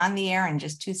On the air in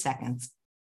just 2 seconds.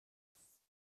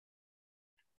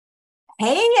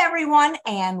 Hey, everyone,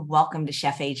 and welcome to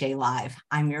Chef AJ Live.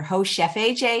 I'm your host, Chef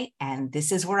AJ, and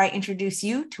this is where I introduce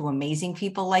you to amazing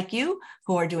people like you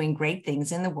who are doing great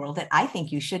things in the world that I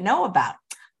think you should know about.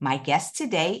 My guest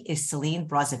today is Celine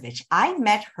Brozovic. I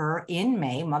met her in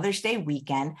May, Mother's Day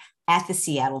weekend, at the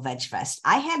Seattle Veg Fest.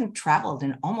 I hadn't traveled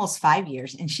in almost 5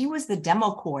 years, and she was the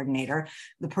demo coordinator,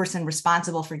 the person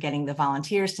responsible for getting the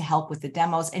volunteers to help with the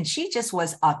demos. And she just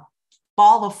was a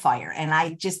ball of fire. And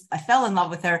I fell in love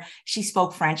with her. She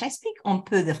spoke French. I speak un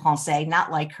peu de français,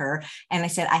 not like her. And I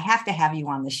said, I have to have you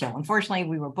on the show. Unfortunately,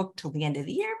 we were booked till the end of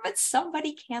the year, but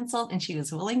somebody canceled and she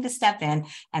was willing to step in.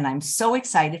 And I'm so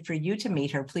excited for you to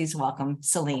meet her. Please welcome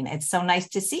Celine. It's so nice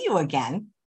to see you again.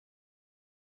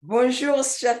 Bonjour,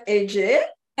 Chef AJ.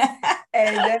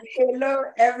 And hello,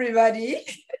 everybody.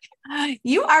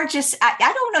 You are just, I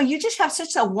don't know, you just have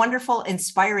such a wonderful,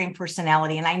 inspiring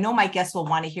personality. And I know my guests will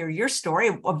want to hear your story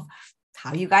of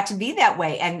how you got to be that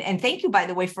way. And thank you, by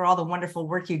the way, for all the wonderful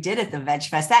work you did at the Veg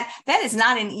Fest. That is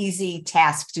not an easy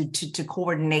task to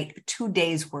coordinate 2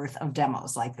 days worth of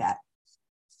demos like that.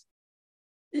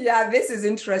 Yeah, this is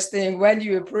interesting when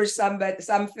you approach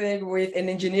something with an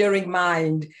engineering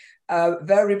mind.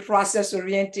 Very process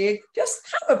oriented, just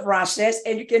have a process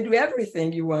and you can do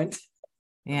everything you want.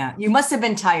 Yeah, you must have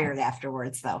been tired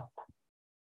afterwards though.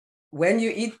 When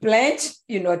you eat plant,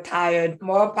 you're not tired.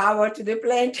 More power to the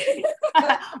plant.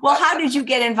 Well, how did you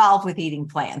get involved with eating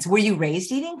plants? Were you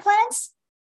raised eating plants?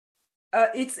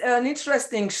 It's an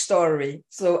interesting story.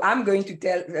 So I'm going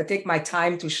to take my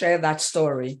time to share that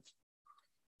story.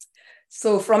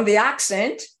 So from the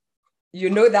accent, you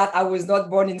know that I was not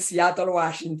born in Seattle,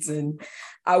 Washington.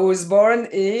 I was born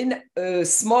in a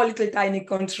small little tiny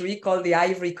country called the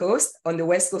Ivory Coast on the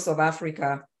west coast of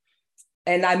Africa.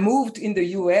 And I moved in the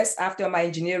US after my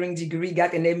engineering degree,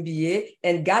 got an MBA,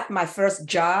 and got my first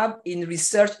job in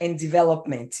research and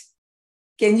development.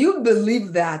 Can you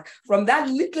believe that? From that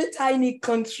little tiny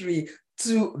country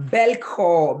to Bell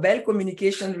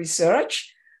Communication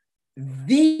Research,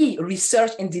 the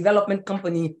research and development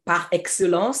company par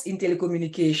excellence in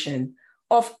telecommunication.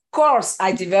 Of course,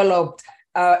 I developed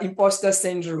imposter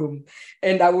syndrome,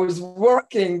 and I was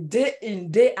working day in,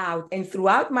 day out. And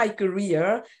throughout my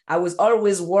career, I was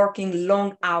always working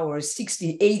long hours,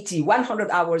 60, 80, 100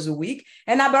 hours a week.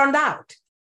 And I burned out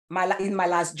in my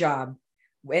last job.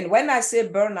 And when I say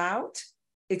burnout,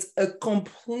 it's a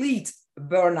complete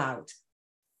burnout,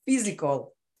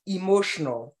 physical,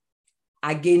 emotional.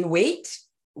 I gained weight,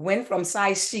 went from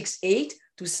size 6'8"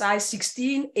 to size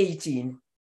 16, 18.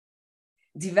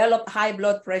 Developed high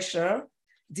blood pressure,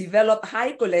 developed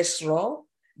high cholesterol,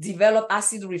 developed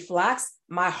acid reflux.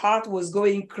 My heart was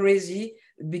going crazy,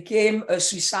 became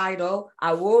suicidal.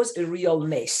 I was a real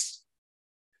mess.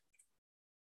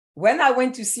 When I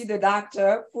went to see the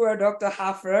doctor, poor Dr.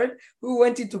 Hafford, who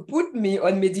wanted to put me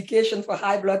on medication for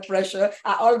high blood pressure,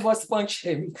 I almost punched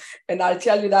him. And I'll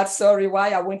tell you that story why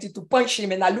I wanted to punch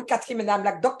him. And I look at him and I'm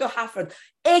like, Dr. Hafford,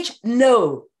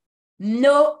 no,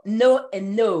 no, no,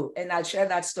 and no. And I'll share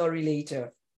that story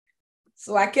later.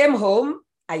 So I came home.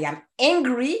 I am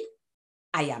angry.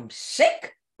 I am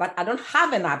sick, but I don't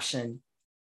have an option.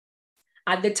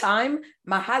 At the time,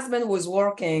 my husband was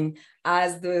working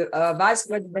as the vice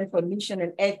president for mission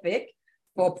and ethic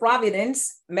for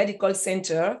Providence Medical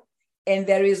Center. And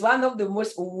there is one of the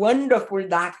most wonderful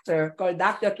doctors called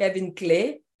Dr. Kevin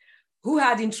Clay, who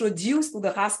had introduced to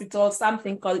the hospital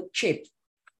something called CHIP,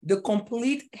 the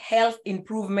Complete Health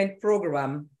Improvement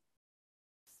Program.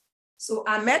 So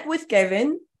I met with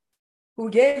Kevin, who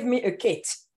gave me a kit,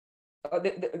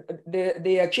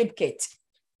 the CHIP kit.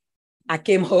 I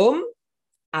came home.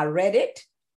 I read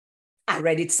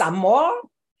it some more,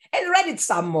 and read it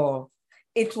some more.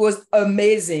 It was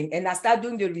amazing. And I started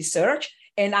doing the research.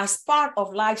 And as part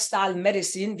of lifestyle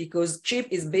medicine, because CHIP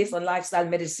is based on lifestyle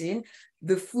medicine,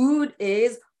 the food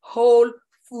is whole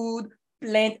food,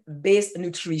 plant-based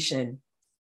nutrition.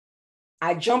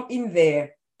 I jump in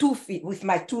there 2 feet with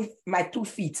my two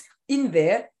feet in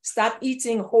there, start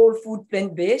eating whole food,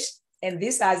 plant-based. And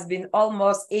this has been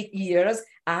almost 8 years.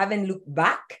 I haven't looked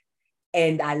back.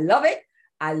 And I love it.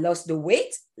 I lost the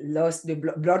weight, lost the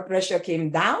blood pressure came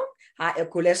down,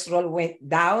 cholesterol went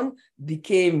down,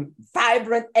 became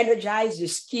vibrant, energized, the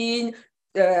skin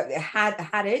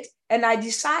had it. And I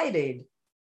decided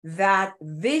that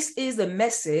this is a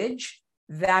message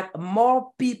that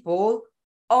more people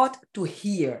ought to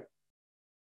hear.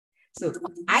 So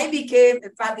I became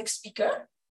a public speaker,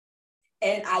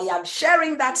 and I am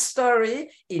sharing that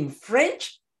story in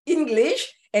French, English,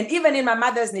 and even in my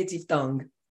mother's native tongue.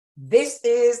 This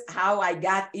is how I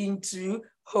got into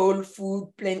whole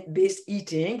food, plant-based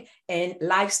eating, and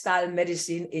lifestyle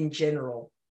medicine in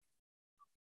general.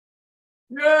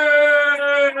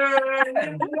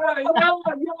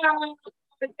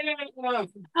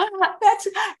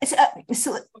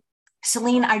 So,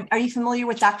 Celine, are you familiar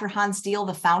with Dr. Hans Deal,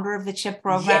 the founder of the CHIP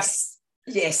program? Yes,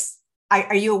 yes.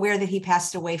 Are you aware that he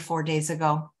passed away 4 days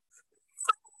ago?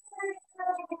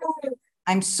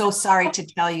 I'm so sorry to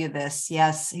tell you this.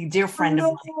 Yes, a dear friend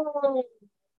of mine.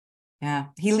 Yeah,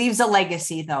 he leaves a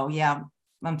legacy, though. Yeah,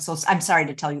 I'm sorry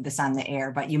to tell you this on the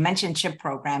air, but you mentioned CHIP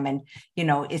program, and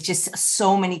it's just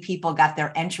so many people got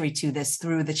their entry to this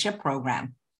through the CHIP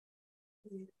program.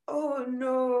 Oh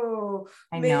no!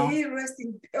 I May know. he rest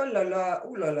in. Oh la la!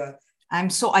 Oh la la!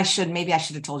 Maybe I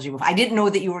should have told you. I didn't know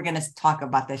that you were going to talk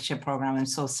about the CHIP program. I'm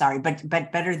so sorry, but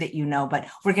better that you know. But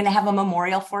we're going to have a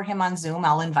memorial for him on Zoom.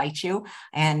 I'll invite you.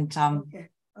 And Okay.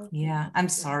 yeah, I'm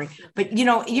sorry, but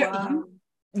Wow.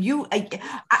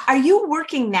 are you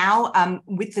working now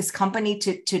with this company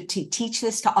to teach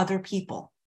this to other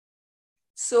people?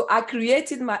 So I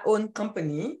created my own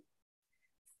company.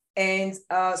 And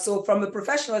so from a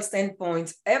professional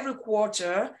standpoint, every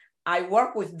quarter, I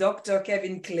work with Dr.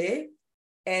 Kevin Clay,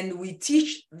 and we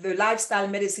teach the lifestyle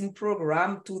medicine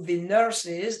program to the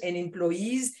nurses and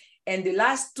employees. And the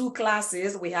last 2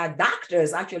 classes, we had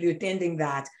doctors actually attending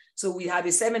that. So we had a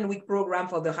 7-week program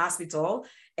for the hospital.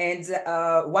 And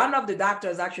one of the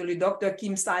doctors, actually, Dr.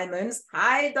 Kim Simons,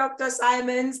 hi, Dr.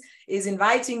 Simons, is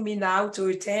inviting me now to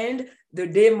attend the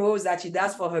demos that she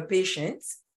does for her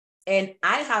patients. And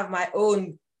I have my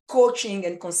own coaching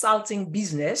and consulting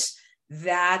business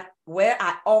where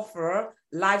I offer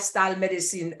lifestyle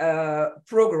medicine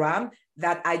program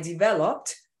that I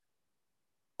developed,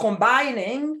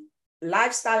 combining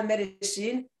lifestyle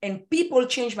medicine and people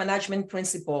change management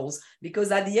principles.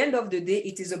 Because at the end of the day,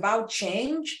 it is about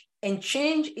change, and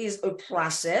change is a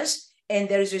process, and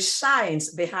there is a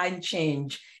science behind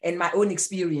change and my own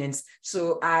experience.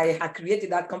 So I have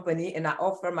created that company, and I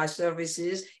offer my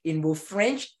services in both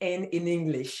French and in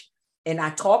English. And I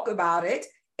talk about it.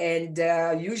 And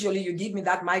usually you give me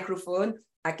that microphone,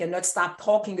 I cannot stop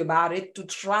talking about it to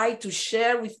try to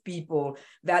share with people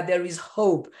that there is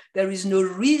hope. There is no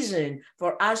reason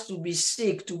for us to be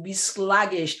sick, to be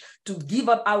sluggish, to give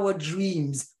up our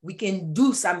dreams. We can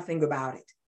do something about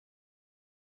it.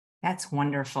 That's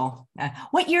wonderful.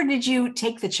 What year did you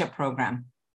take the CHIP program?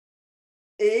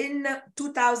 In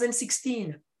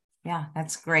 2016. Yeah,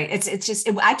 that's great.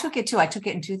 I took it too. I took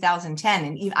it in 2010,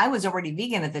 and I was already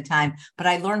vegan at the time, but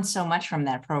I learned so much from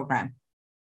that program.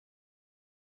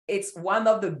 It's one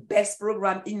of the best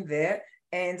programs in there.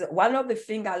 And one of the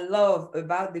things I love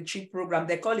about the CHIP program,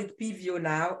 they call it PVO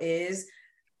now, is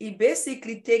it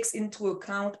basically takes into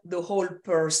account the whole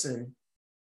person.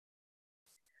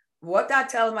 What I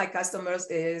tell my customers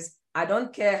is, I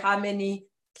don't care how many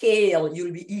kale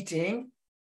you'll be eating.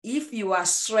 If you are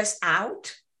stressed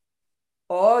out,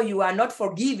 or you are not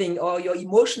forgiving, or your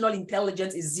emotional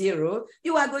intelligence is 0,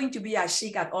 you are going to be as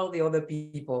sick as all the other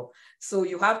people. So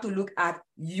you have to look at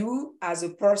you as a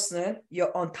person,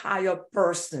 your entire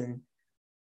person,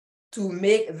 to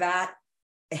make that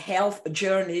health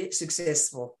journey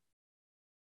successful.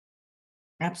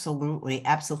 Absolutely.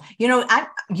 Absolutely.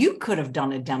 You could have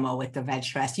done a demo with the Veg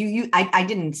Fest. I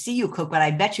didn't see you cook, but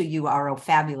I bet you are a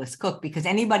fabulous cook, because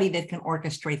anybody that can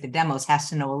orchestrate the demos has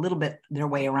to know a little bit their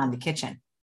way around the kitchen.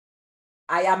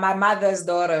 I am my mother's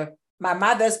daughter. My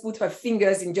mother's put her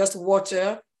fingers in just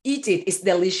water. Eat it. It's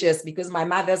delicious, because my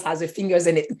mother's has her fingers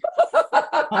in it.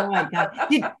 Oh my God.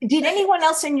 Did anyone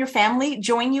else in your family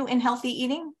join you in healthy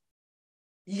eating?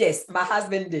 Yes, my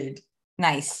husband did.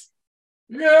 Nice.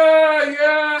 Yeah.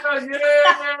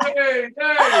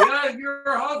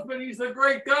 Your husband, he's a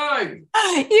great guy.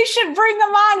 You should bring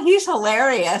him on. He's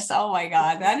hilarious. Oh my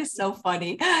God, that is so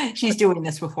funny. She's doing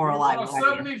this before a live.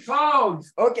 70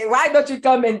 pounds. Okay, why don't you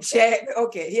come and check?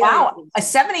 Okay. Wow, a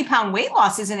 70-pound weight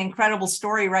loss is an incredible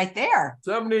story right there.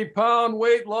 70-pound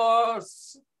weight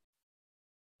loss.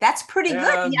 That's pretty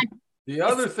good. Yeah. The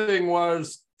other thing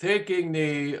was taking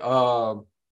the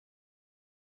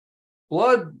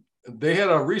blood. They had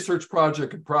a research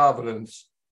project in Providence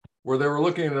where they were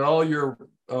looking at all your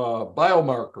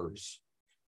biomarkers.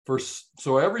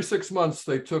 So every 6 months,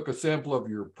 they took a sample of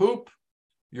your poop,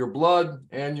 your blood,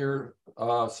 and your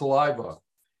saliva.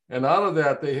 And out of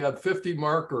that, they had 50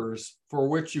 markers for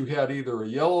which you had either a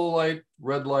yellow light,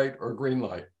 red light, or green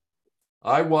light.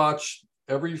 I watched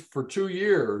for 2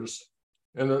 years,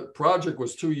 and the project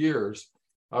was 2 years.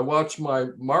 I watched my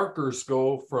markers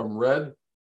go from red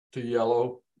to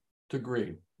yellow to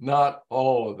green. Not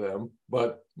all of them,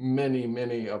 but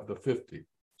many of the 50.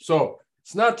 So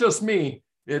it's not just me.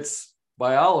 It's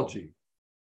biology.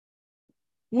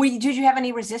 Did you have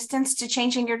any resistance to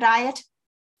changing your diet?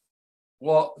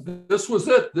 Well, this was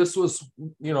it. This was,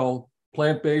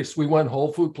 plant-based. We went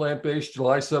whole food plant-based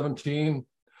July 17,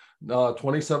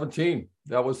 2017.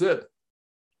 That was it.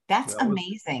 That's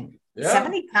amazing. Yeah.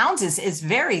 70 pounds is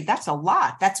that's a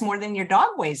lot. That's more than your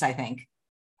dog weighs, I think.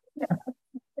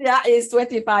 Yeah, it's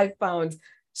 25 pounds.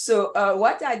 So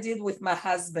what I did with my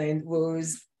husband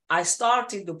was I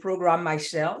started the program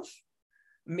myself,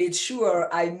 made sure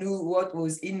I knew what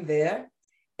was in there.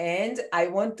 And I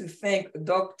want to thank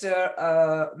Dr.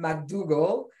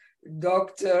 McDougall,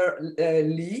 Dr.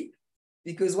 Lee,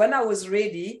 because when I was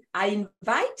ready, I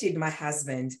invited my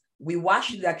husband. We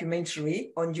watched the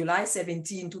documentary on July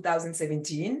 17,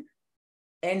 2017.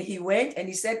 And he went and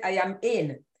he said, I am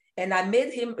in. And I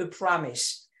made him a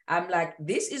promise. I'm like,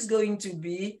 this is going to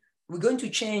be, we're going to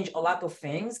change a lot of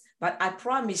things, but I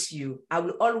promise you, I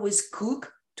will always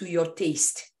cook to your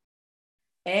taste.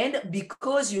 And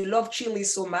because you love chili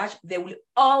so much, there will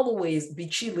always be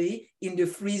chili in the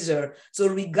freezer. So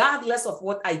regardless of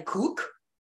what I cook,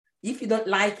 if you don't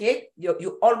like it,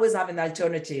 you always have an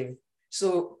alternative.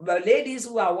 So the ladies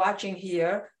who are watching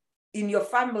here, in your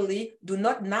family, do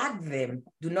not nag them.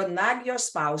 Do not nag your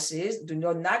spouses. Do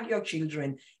not nag your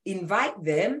children. Invite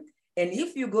them. And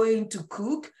if you're going to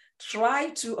cook,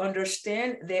 try to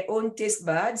understand their own taste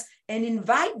buds and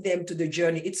invite them to the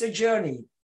journey. It's a journey.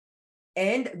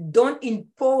 And don't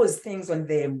impose things on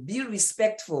them. Be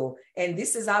respectful. And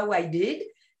this is how I did.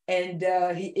 And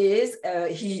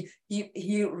he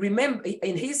remember,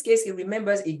 in his case, he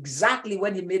remembers exactly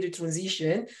when he made the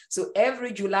transition. So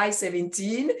every July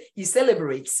 17, he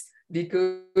celebrates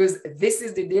because this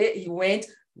is the day he went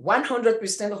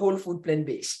 100% whole food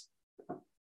plant-based.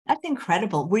 That's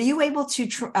incredible. Were you able to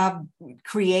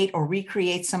create or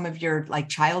recreate some of your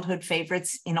childhood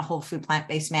favorites in a whole food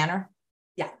plant-based manner?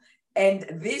 Yeah. And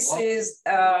this is...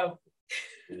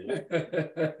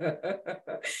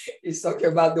 He's talking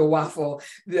about the waffle.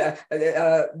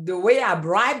 The way I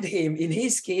bribed him in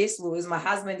his case was my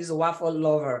husband is a waffle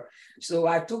lover. So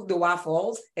I took the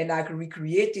waffles and I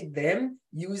recreated them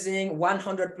using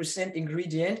 100%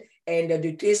 ingredient, and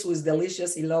the taste was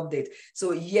delicious. He loved it.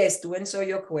 So yes, to answer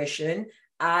your question,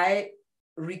 I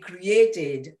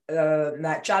recreated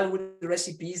my childhood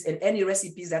recipes and any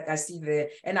recipes that I see there.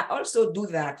 And I also do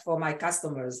that for my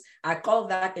customers. I call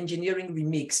that engineering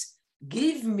remix.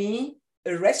 Give me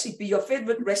a recipe, your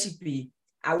favorite recipe.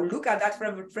 I will look at that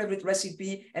favorite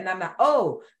recipe and I'm like,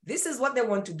 oh, this is what they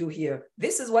want to do here.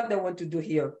 This is what they want to do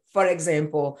here. For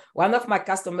example, one of my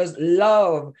customers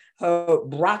love her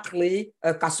broccoli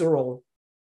casserole,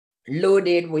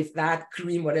 loaded with that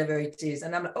cream, whatever it is.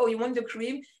 And I'm like, oh, you want the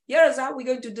cream? Here's how we're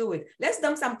going to do it. Let's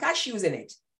dump some cashews in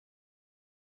it.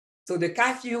 So the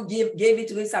cashew gave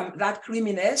it with that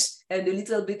creaminess and a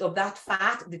little bit of that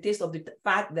fat, the taste of the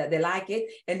fat that they like it,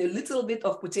 and a little bit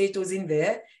of potatoes in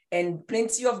there, and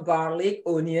plenty of garlic,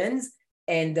 onions,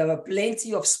 and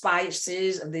plenty of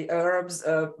spices, the herbs.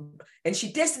 And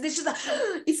she tasted it. She's like,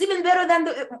 it's even better than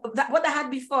what I had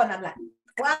before. And I'm like,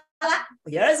 voila,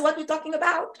 here's what we're talking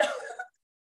about.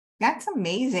 That's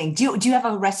amazing. Do you have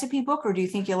a recipe book, or do you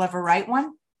think you'll ever write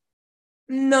one?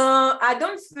 No, I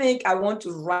don't think I want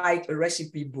to write a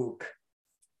recipe book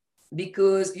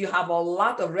because you have a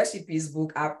lot of recipes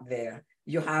book out there.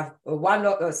 You have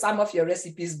some of your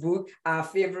recipes book are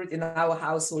favorite in our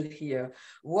household here.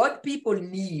 What people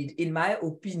need, in my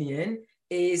opinion,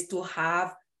 is to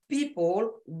have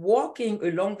people walking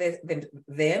along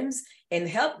them and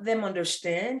help them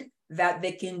understand that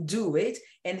they can do it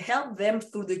and help them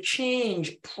through the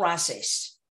change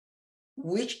process,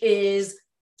 which is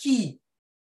key.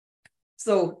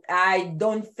 So I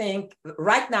don't think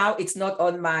right now it's not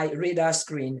on my radar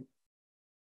screen.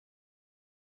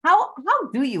 How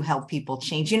do you help people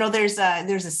change? There's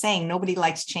a saying, nobody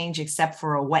likes change except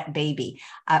for a wet baby.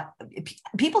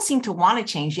 People seem to want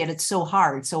to change, yet it's so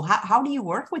hard. So how do you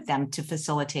work with them to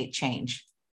facilitate change?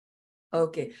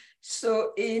 Okay,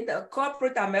 so in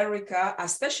corporate America, I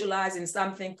specialize in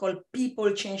something called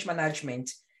people change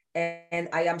management. And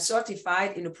I am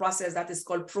certified in a process that is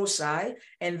called ProSci,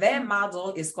 and their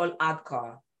model is called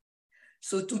ADCAR.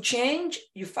 So to change,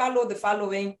 you follow the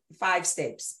following 5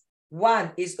 steps.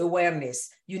 1 is awareness.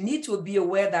 You need to be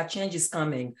aware that change is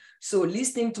coming. So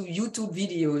listening to YouTube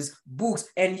videos, books,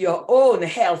 and your own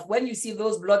health, when you see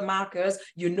those blood markers,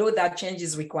 you know that change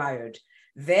is required.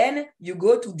 Then you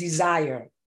go to desire.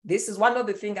 This is one of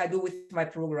the things I do with my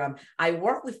program. I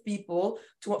work with people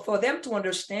for them to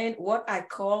understand what I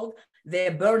call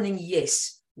their burning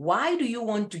yes. Why do you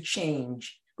want to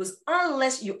change? Because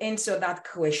unless you answer that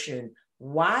question,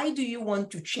 Why do you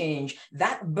want to change?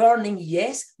 That burning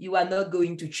yes, you are not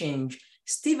going to change.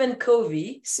 Stephen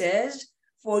Covey says,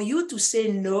 for you to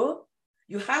say no,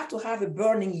 you have to have a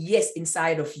burning yes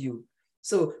inside of you.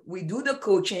 So we do the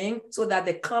coaching so that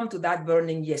they come to that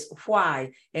burning yes.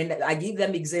 Why? And I give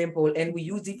them example, and we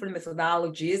use different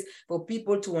methodologies for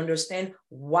people to understand,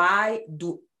 why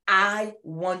do I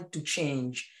want to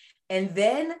change? And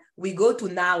then we go to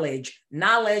knowledge.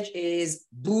 Knowledge is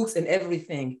books and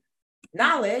everything.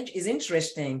 Knowledge is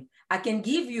interesting. I can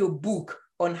give you a book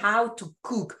on how to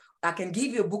cook. I can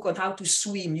give you a book on how to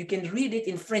swim. You can read it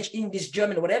in French, English,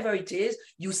 German, whatever it is.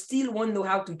 You still won't know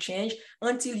how to change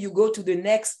until you go to the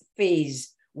next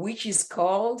phase, which is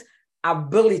called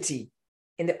ability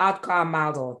in the outcome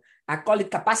model. I call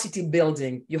it capacity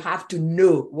building. You have to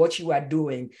know what you are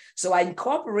doing. So I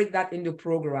incorporate that in the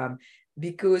program,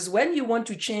 because when you want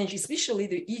to change, especially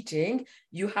the eating,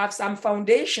 you have some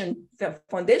foundational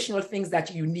things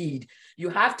that you need. You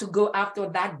have to go after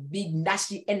that big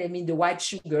nasty enemy, the white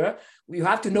sugar. You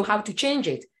have to know how to change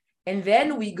it. And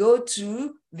then we go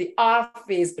to the R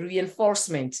phase,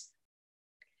 reinforcement.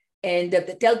 And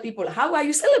tell people, how are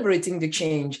you celebrating the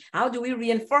change? How do we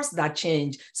reinforce that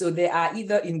change? So they are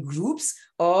either in groups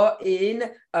or in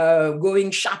going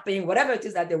shopping, whatever it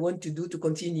is that they want to do to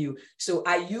continue. So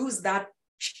I use that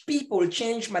people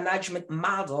change management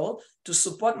model to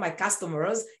support my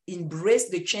customers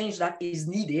embrace the change that is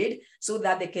needed so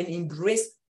that they can embrace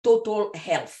total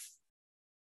health.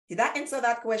 Did that answer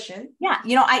that question? Yeah.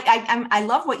 You know, I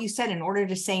love what you said. In order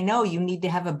to say no, you need to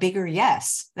have a bigger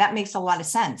yes. That makes a lot of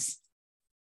sense.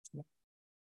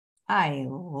 I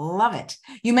love it.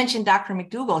 You mentioned Dr.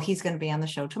 McDougall. He's going to be on the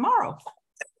show tomorrow.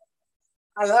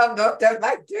 I love Dr.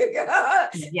 McDougall.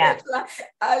 Yeah.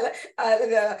 I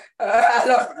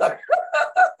love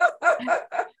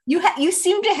You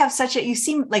seem to have you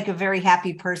seem like a very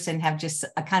happy person, have just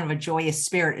a kind of a joyous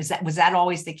spirit. Was that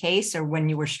always the case, or when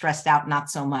you were stressed out, not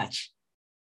so much?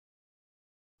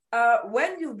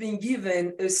 When you've been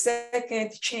given a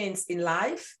second chance in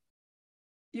life,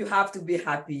 you have to be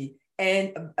happy.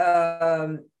 And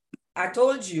I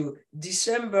told you,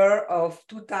 December of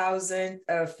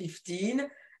 2015,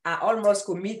 I almost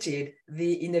committed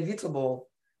the inevitable,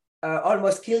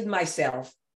 almost killed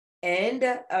myself. And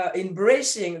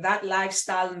embracing that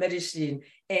lifestyle medicine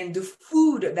and the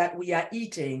food that we are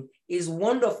eating is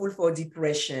wonderful for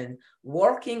depression,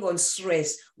 working on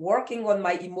stress, working on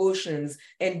my emotions,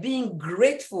 and being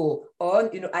grateful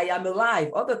on, I am alive.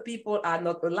 Other people are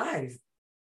not alive.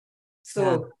 So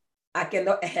yeah. I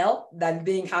cannot help than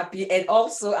being happy. And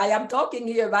also I am talking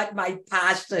here about my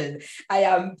passion. I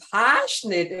am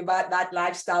passionate about that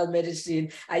lifestyle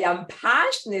medicine. I am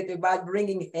passionate about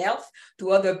bringing health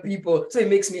to other people. So it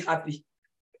makes me happy.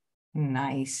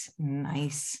 Nice,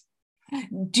 nice.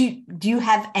 Do you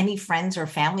have any friends or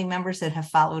family members that have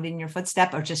followed in your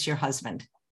footsteps, or just your husband?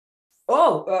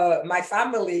 Oh, my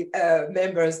family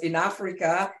members in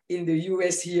Africa, in the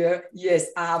US here, yes,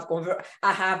 I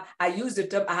use the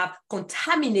term, I have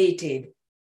contaminated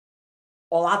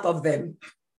a lot of them.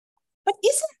 But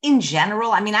isn't in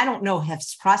general, I mean, I don't know,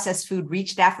 has processed food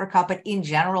reached Africa, but in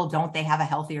general, don't they have a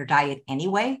healthier diet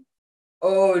anyway?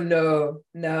 Oh, no.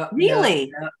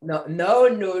 Really? No.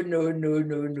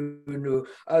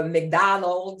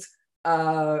 McDonald's,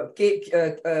 KFC,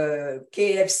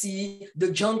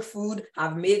 the junk food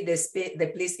have made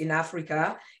the place in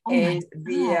Africa. Oh, and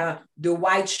the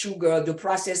white sugar, the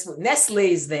processed food, Nestle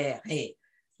is there. Hey,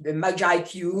 the Magi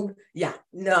Cube. Yeah,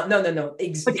 no.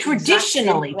 But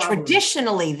traditionally,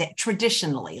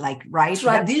 like, right?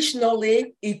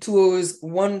 Traditionally, it was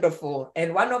wonderful.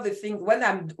 And one of the things when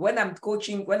I'm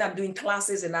coaching, when I'm doing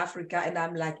classes in Africa, and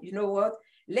I'm like, you know what?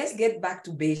 Let's get back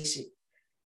to basics.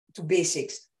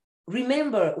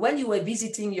 Remember when you were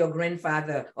visiting your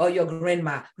grandfather or your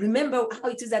grandma, remember how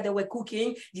it is that they were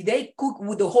cooking? Did they cook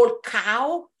with the whole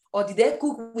cow? Or did they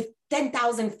cook with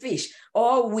 10,000 fish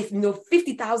or with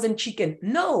 50,000 chicken?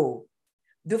 No,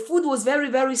 the food was very,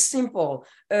 very simple.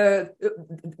 The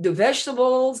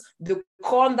vegetables, the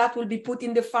corn that will be put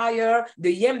in the fire,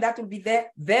 the yam that will be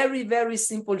there, very, very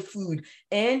simple food.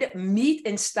 And meat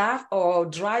and stuff or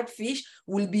dried fish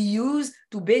will be used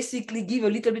to basically give a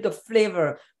little bit of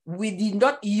flavor. We did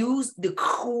not use the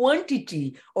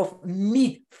quantity of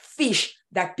meat, fish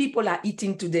that people are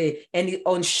eating today. And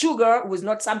on sugar was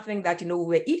not something that, we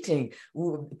were eating.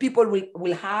 People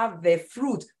will have their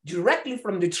fruit directly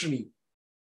from the tree.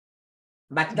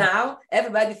 But now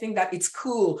everybody thinks that it's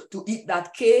cool to eat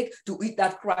that cake, to eat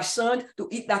that croissant, to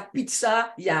eat that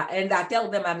pizza. Yeah. And I tell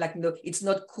them, I'm like, no, it's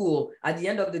not cool. At the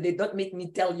end of the day, don't make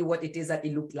me tell you what it is that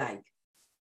it looked like.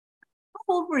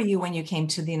 How old were you when you came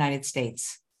to the United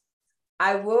States?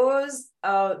 I was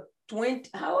 20.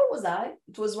 How old was I?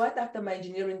 It was right after my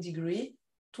engineering degree,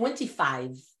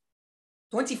 25,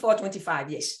 24,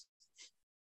 25. Yes.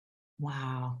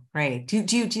 Wow, great. Do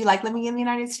you like living in the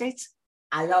United States?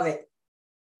 I love it.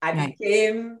 I Right.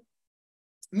 became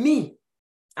me.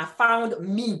 I found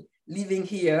me living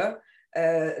here,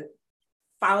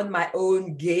 found my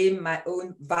own game, my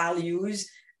own values,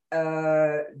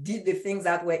 did the things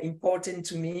that were important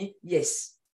to me.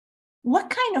 Yes. What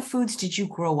kind of foods did you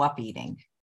grow up eating?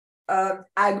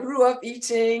 I grew up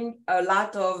eating a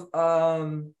lot of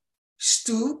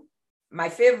stew. My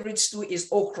favorite stew is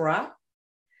okra.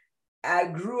 I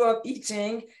grew up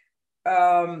eating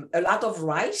a lot of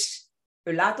rice,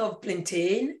 a lot of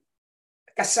plantain,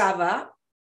 cassava,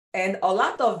 and a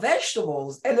lot of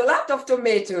vegetables and a lot of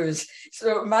tomatoes.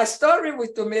 So my story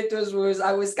with tomatoes was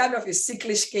I was kind of a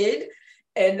sicklish kid.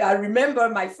 And I remember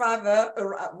my father,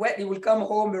 when he would come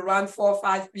home around 4 or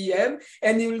 5 p.m.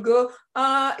 and he will go,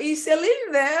 is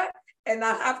Celine there? And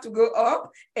I have to go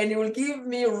up and he will give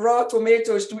me raw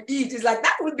tomatoes to eat. He's like,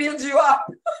 that will build you up.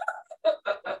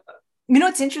 You know,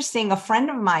 it's interesting. A friend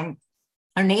of mine,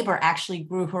 our neighbor, actually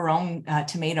grew her own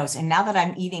tomatoes. And now that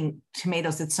I'm eating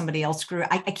tomatoes that somebody else grew,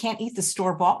 I can't eat the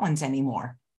store-bought ones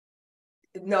anymore.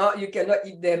 No, you cannot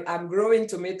eat them. I'm growing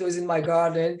tomatoes in my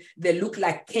garden. They look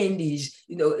like candies.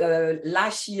 You know,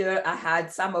 last year I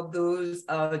had some of those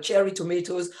cherry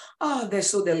tomatoes. Oh, they're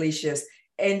so delicious.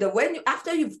 And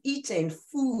after you've eaten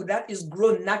food that is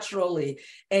grown naturally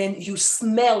and you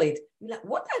smell it, you're like,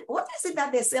 what is it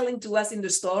that they're selling to us in the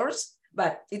stores?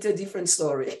 But it's a different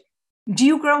story. Do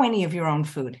you grow any of your own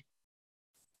food?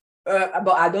 But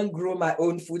I don't grow my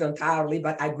own food entirely,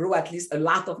 but I grow at least a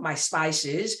lot of my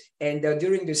spices. And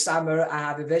during the summer, I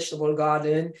have a vegetable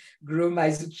garden, grow my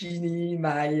zucchini,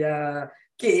 my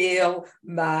kale,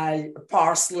 my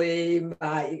parsley,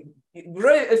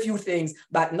 grow a few things,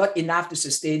 but not enough to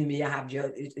sustain me. I have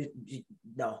just,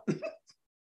 no.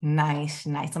 Nice,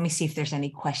 nice. Let me see if there's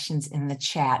any questions in the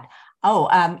chat. Oh,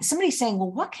 somebody's saying,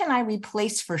 well, what can I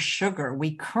replace for sugar?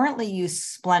 We currently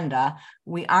use Splenda.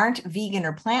 We aren't vegan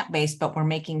or plant-based, but we're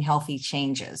making healthy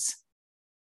changes.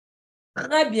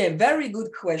 Très bien. Very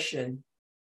good question.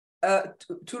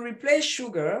 To replace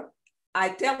sugar, I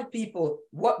tell people,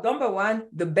 number one,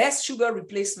 the best sugar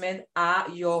replacement are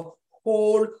your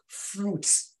whole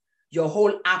fruits, your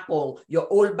whole apple, your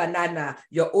whole banana,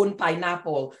 your own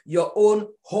pineapple, your own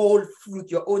whole fruit,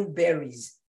 your own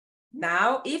berries.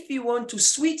 Now, if you want to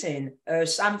sweeten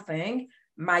something,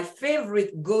 my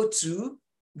favorite go-to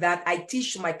that I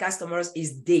teach to my customers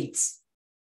is dates.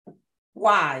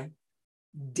 Why?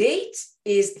 Date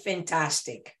is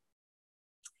fantastic.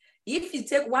 If you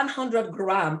take 100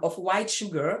 grams of white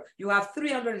sugar, you have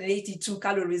 382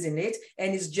 calories in it,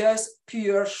 and it's just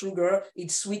pure sugar.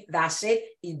 It's sweet, that's it.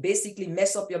 It basically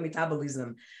messes up your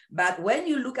metabolism. But when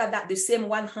you look at that, the same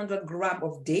 100 grams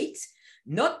of dates,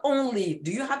 not only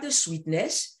do you have the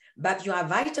sweetness, but you have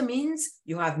vitamins,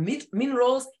 you have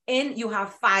minerals, and you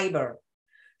have fiber.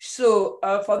 So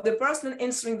for the person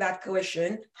answering that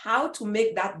question, how to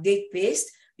make that date paste,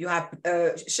 you have,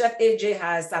 Chef AJ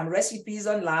has some recipes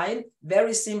online,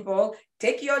 very simple.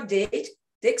 Take your date,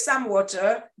 take some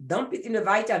water, dump it in a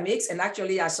Vitamix, and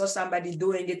actually I saw somebody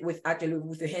doing it with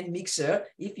a hand mixer.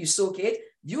 If you soak it,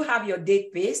 you have your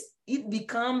date paste, it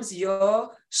becomes your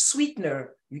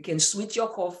sweetener. You can sweet your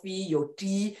coffee, your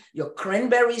tea, your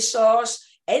cranberry sauce,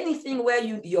 anything where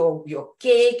your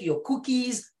cake, your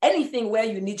cookies, anything where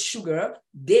you need sugar,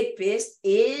 date paste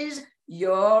is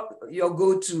your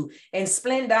go-to. And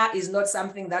Splenda is not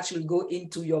something that should go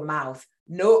into your mouth.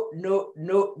 No, no,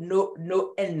 no, no,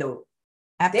 no, and no.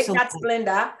 Absolutely. Take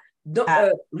that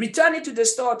Splenda, return it to the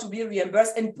store to be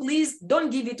reimbursed, and please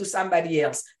don't give it to somebody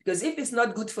else, because if it's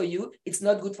not good for you, it's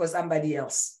not good for somebody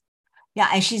else. Yeah,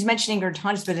 and she's mentioning her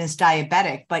husband is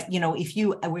diabetic, but you know, if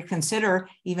you would consider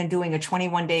even doing a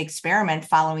 21-day experiment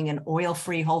following an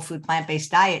oil-free, whole food, plant-based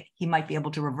diet, he might be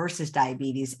able to reverse his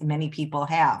diabetes. Many people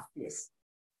have. Yes.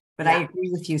 But yeah. I agree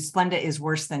with you. Splenda is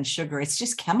worse than sugar. It's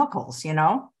just chemicals, you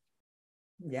know?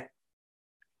 Yeah.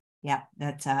 Yeah,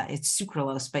 that's it's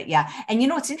sucralose, but yeah. And you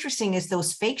know, what's interesting is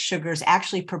those fake sugars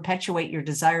actually perpetuate your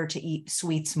desire to eat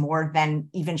sweets more than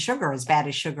even sugar, as bad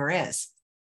as sugar is.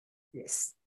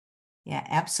 Yes. Yeah,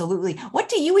 absolutely. What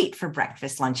do you eat for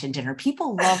breakfast, lunch, and dinner?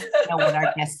 People love to know what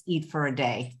our guests eat for a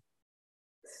day.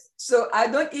 So I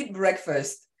don't eat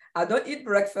breakfast. I don't eat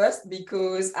breakfast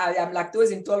because I am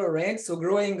lactose intolerant. So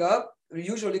growing up,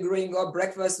 usually growing up,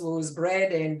 breakfast was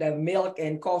bread and milk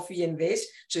and coffee and this.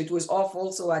 So it was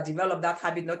awful. So I developed that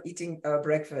habit, not eating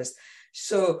breakfast.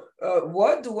 So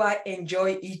what do I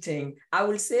enjoy eating? I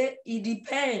will say it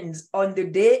depends on the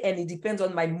day and it depends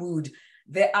on my mood.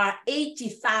 There are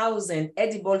 80,000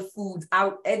 edible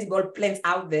plants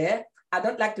out there. I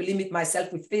don't like to limit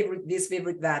myself with favorite this,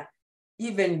 favorite that,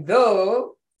 even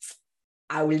though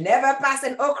I will never pass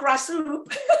an okra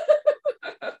soup.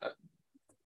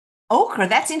 Okra,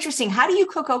 that's interesting. How do you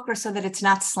cook okra so that it's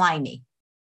not slimy?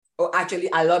 Oh,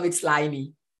 actually, I love it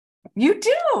slimy. You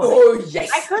do? Oh, yes.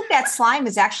 I heard that slime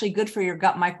is actually good for your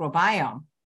gut microbiome.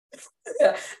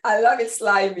 I love it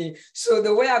slimy. So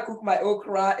the way I cook my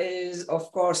okra is, of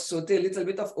course, saute a little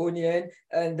bit of onion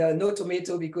and no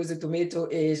tomato because the tomato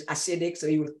is acidic. So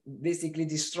you will basically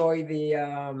destroy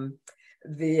the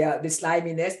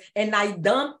sliminess. And I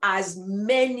dump as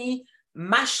many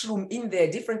mushroom in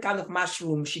there, different kind of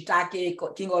mushroom, shiitake,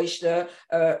 king oyster,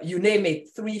 you name it,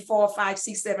 3, 4, 5,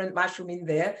 6, 7 mushroom in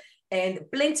there, and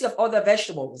plenty of other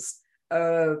vegetables.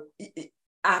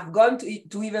 I've gone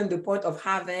to even the point of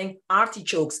having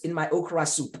artichokes in my okra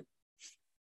soup.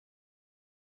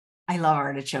 I love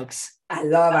artichokes. I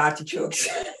love artichokes.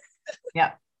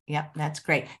 Yep, that's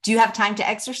great. Do you have time to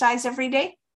exercise every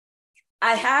day?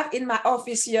 I have in my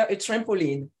office here a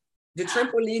trampoline. The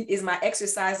trampoline is my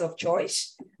exercise of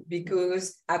choice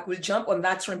because I could jump on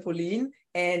that trampoline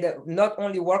and not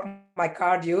only work my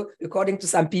cardio, according to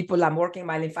some people, I'm working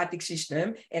my lymphatic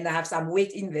system and I have some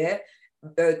weight in there,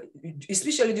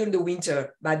 especially during the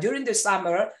winter. But during the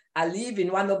summer, I live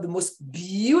in one of the most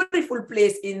beautiful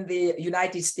places in the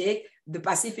United States, the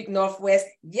Pacific Northwest.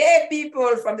 Yeah,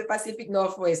 people from the Pacific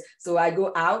Northwest. So I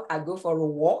go out, I go for a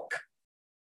walk.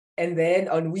 And then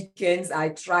on weekends, I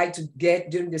try to get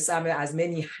during the summer as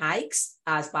many hikes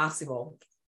as possible.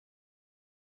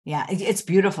 Yeah, it's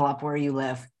beautiful up where you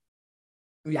live.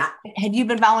 Yeah. Had you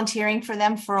been volunteering for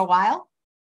them for a while?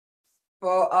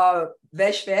 For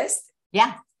Veg Fest?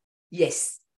 Yeah.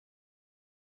 Yes.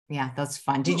 Yeah, that's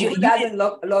fun. Who doesn't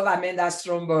love Amanda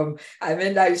Strombaum?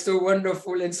 Amanda is so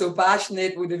wonderful and so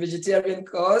passionate with the vegetarian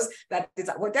cause that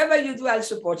whatever you do, I'll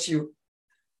support you.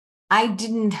 I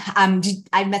didn't,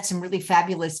 I met some really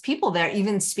fabulous people there,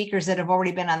 even speakers that have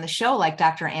already been on the show, like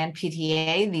Dr. Ann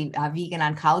Pitié, the vegan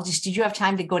oncologist. Did you have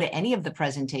time to go to any of the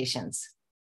presentations?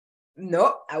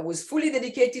 No, I was fully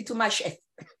dedicated to my chef.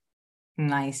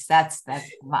 Nice. That's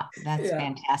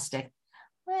fantastic.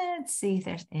 Let's see if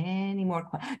there's any more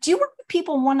questions. Do you work with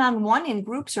people one-on-one in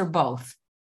groups or both?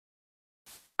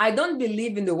 I don't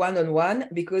believe in the one-on-one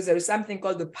because there is something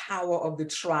called the power of the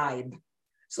tribe.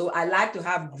 So I like to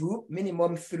have group,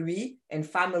 minimum 3, and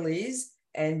families,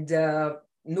 and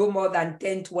no more than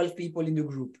 10, 12 people in the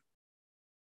group.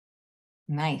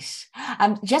 Nice.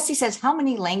 Jessie says, how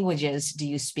many languages do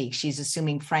you speak? She's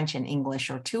assuming French and English,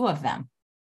 or 2 of them.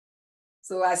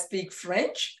 So I speak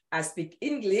French, I speak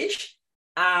English,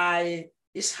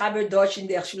 ich habe Deutsch in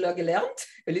der Schule gelernt,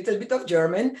 a little bit of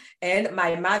German, and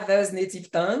my mother's native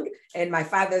tongue and my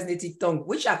father's native tongue,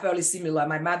 which are fairly similar.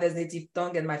 My mother's native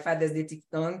tongue and my father's native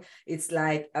tongue, it's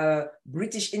like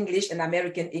British English and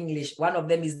American English. One of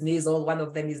them is nasal, one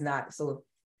of them is not. So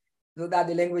those are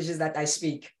the languages that I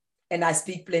speak. And I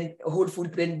speak whole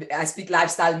food plant. I speak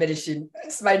lifestyle medicine.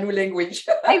 It's my new language.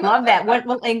 I love that.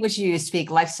 What language do you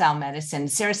speak? Lifestyle medicine.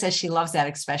 Sarah says she loves that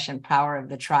expression, power of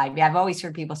the tribe. Yeah, I've always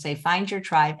heard people say, find your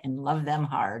tribe and love them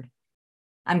hard.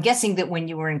 I'm guessing that when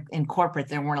you were in corporate,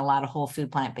 there weren't a lot of whole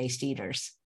food plant-based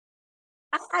eaters.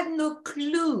 I had no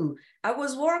clue. I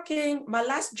was working, my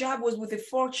last job was with a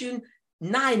Fortune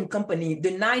 9 company,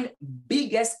 the 9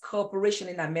 biggest corporation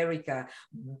in America,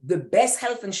 the best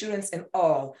health insurance and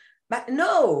all. But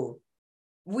no,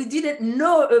 we didn't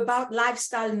know about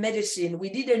lifestyle medicine. We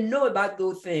didn't know about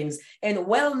those things. And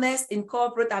wellness in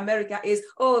corporate America is,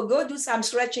 oh, go do some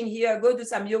stretching here, go do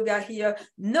some yoga here.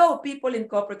 No, people in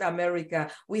corporate America,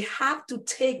 we have to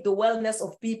take the wellness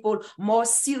of people more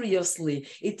seriously.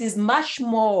 It is much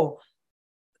more,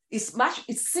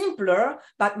 it's simpler,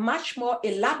 but much more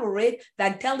elaborate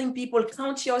than telling people,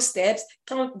 count your steps,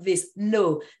 count this.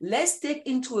 No, let's take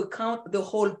into account the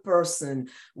whole person,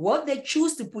 what they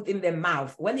choose to put in their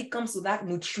mouth when it comes to that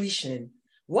nutrition,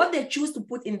 what they choose to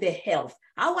put in their health,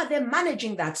 how are they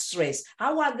managing that stress,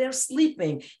 how are they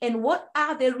sleeping, and what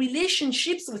are their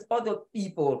relationships with other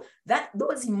people. That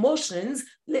those emotions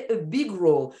play a big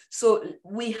role. So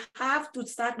we have to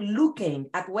start looking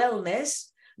at wellness,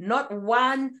 not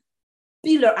one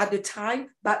pillar at a time,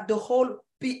 but the whole,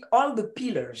 all the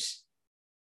pillars.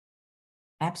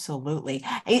 Absolutely.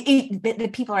 The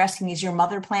people are asking, is your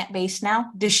mother plant-based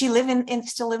now? Does she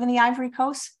still live in the Ivory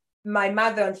Coast? My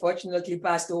mother unfortunately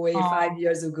passed away 5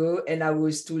 years ago, and I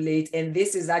was too late. And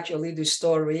this is actually the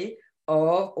story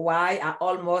of why I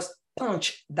almost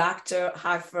punched Dr.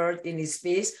 Hartford in his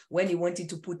face when he wanted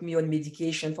to put me on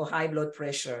medication for high blood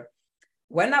pressure.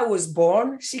 When I was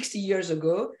born 60 years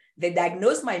ago, they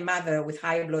diagnosed my mother with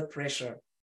high blood pressure.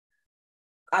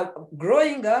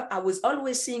 Growing up, I was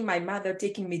always seeing my mother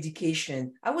taking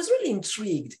medication. I was really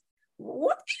intrigued.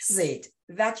 What is it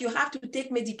that you have to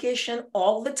take medication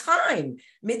all the time?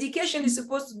 Medication is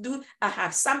supposed to do, I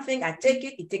have something, I take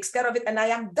it, it takes care of it, and I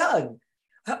am done.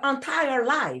 Her entire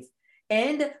life,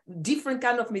 and different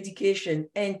kind of medication.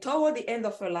 And toward the end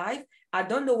of her life, I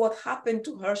don't know what happened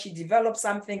to her. She developed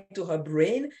something to her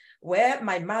brain where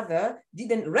my mother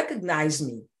didn't recognize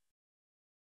me.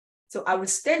 So I will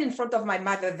stand in front of my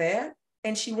mother there,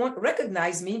 and she won't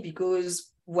recognize me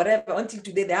because whatever, until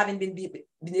today, they haven't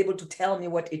been able to tell me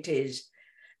what it is.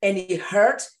 And it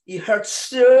hurt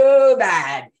so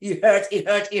bad.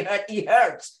 It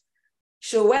hurts.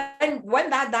 So when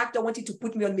that doctor wanted to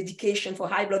put me on medication for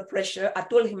high blood pressure, I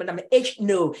told him, and I'm like,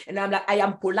 no. And I'm like, I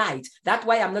am polite. That's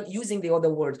why I'm not using the other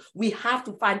words. We have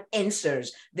to find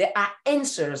answers. There are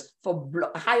answers for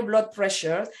high blood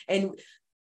pressure, and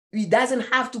it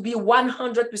doesn't have to be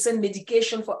 100%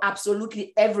 medication for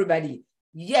absolutely everybody.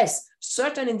 Yes,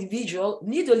 certain individuals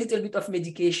need a little bit of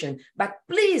medication, but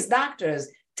please, doctors,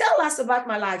 tell us about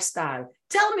my lifestyle.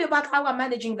 Tell me about how I'm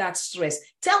managing that stress.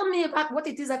 Tell me about what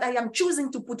it is that I am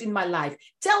choosing to put in my life.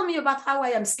 Tell me about how I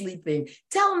am sleeping.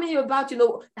 Tell me about,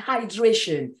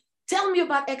 hydration. Tell me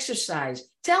about exercise.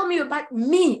 Tell me about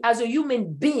me as a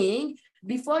human being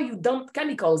before you dump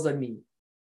chemicals on me.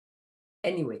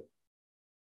 Anyway.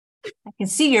 I can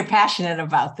see you're passionate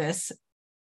about this.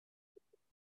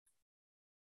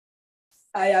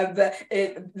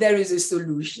 There is a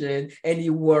solution, and it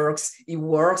works.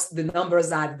 The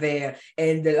numbers are there.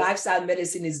 And the lifestyle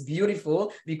medicine is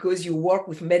beautiful because you work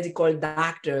with medical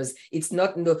doctors. It's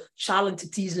not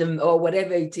charlatanism or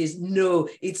whatever it is. No,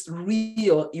 it's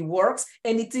real. It works,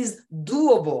 and it is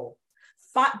doable.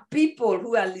 People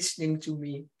who are listening to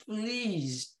me,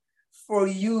 please, for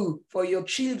you, for your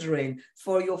children,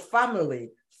 for your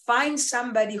family, find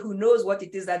somebody who knows what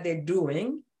it is that they're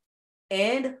doing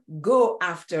and go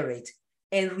after it.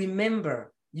 And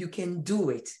remember, you can do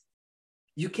it.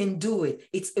 You can do it.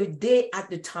 It's a day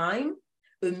at a time,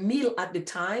 a meal at a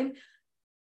time,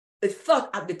 a thought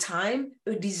at a time,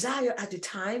 a desire at a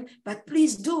time, but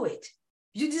please do it.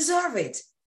 You deserve it.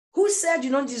 Who said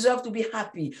you don't deserve to be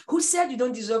happy? Who said you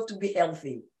don't deserve to be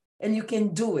healthy? And you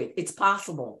can do it. It's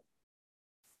possible.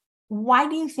 Why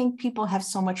do you think people have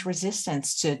so much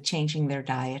resistance to changing their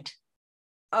diet?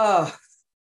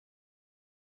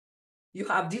 You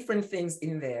have different things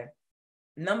in there.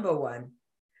 Number one,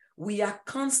 we are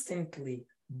constantly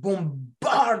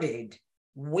bombarded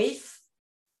with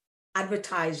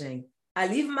advertising. I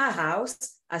leave my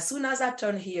house, as soon as I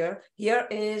turn here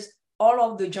is all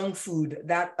of the junk food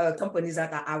that companies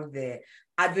that are out there,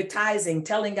 advertising,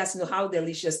 telling us how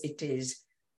delicious it is.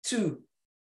 Two,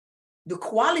 the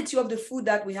quality of the food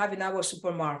that we have in our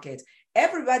supermarket.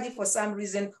 Everybody, for some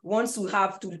reason, wants to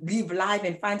have to live life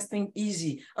and find things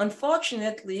easy.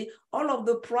 Unfortunately, all of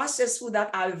the processed food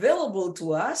that are available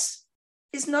to us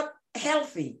is not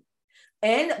healthy.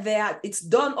 And it's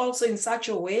done also in such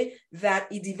a way that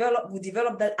we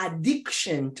develop that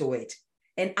addiction to it.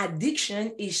 And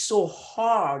addiction is so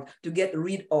hard to get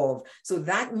rid of. So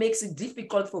that makes it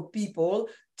difficult for people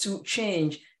to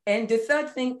change. And the third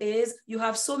thing is you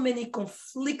have so many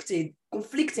conflicting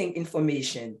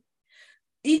information.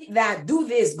 Eat that, do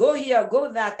this, go here,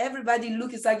 go that. Everybody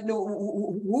looks like,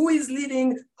 who is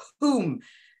leading whom?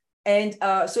 And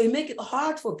so it makes it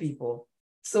hard for people.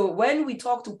 So when we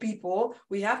talk to people,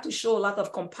 we have to show a lot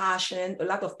of compassion, a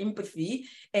lot of empathy,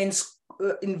 and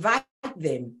invite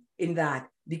them in that,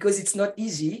 because it's not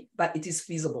easy, but it is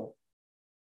feasible.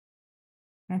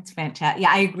 That's fantastic.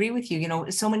 Yeah, I agree with you.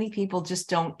 So many people just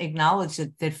don't acknowledge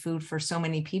that food for so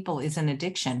many people is an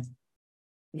addiction.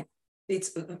 Yeah,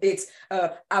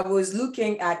 I was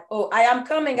looking at, I am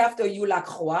coming after you, La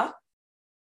Croix.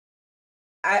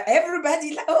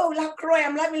 Everybody, La Croix,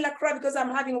 I'm loving La Croix because I'm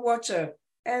having water.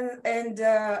 And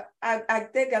I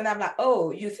take, and I'm like,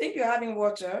 you think you're having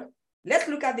water? Let's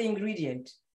look at the ingredient.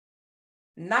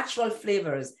 Natural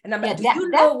flavors. And I'm like, do you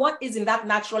know what is in that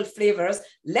natural flavors?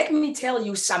 Let me tell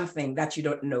you something that you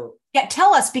don't know. Yeah,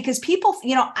 tell us, because people,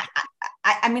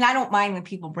 I mean, I don't mind when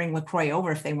people bring LaCroix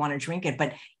over if they want to drink it,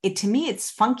 but to me, it's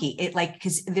funky.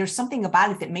 Because there's something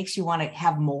about it that makes you want to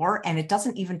have more, and it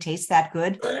doesn't even taste that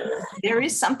good. There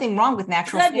is something wrong with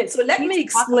natural flavors. So let me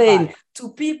explain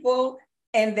to people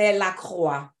and their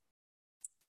LaCroix.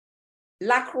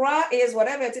 La Croix is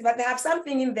whatever it is, but they have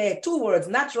something in there, 2 words,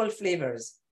 natural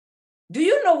flavors. Do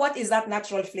you know what is that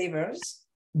natural flavors?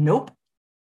 Nope.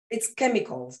 It's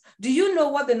chemicals. Do you know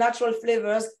what the natural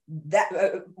flavors, that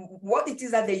what it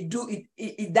is that they do,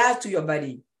 it does to your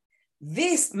body?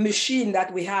 This machine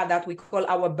that we have, that we call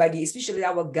our body, especially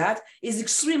our gut, is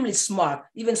extremely smart,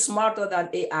 even smarter than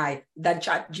AI, than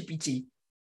ChatGPT.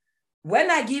 When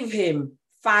I give him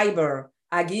fiber,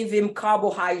 I give him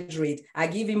carbohydrate, I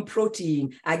give him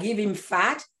protein, I give him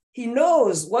fat, he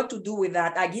knows what to do with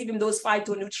that. I give him those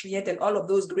phytonutrients and all of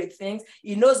those great things.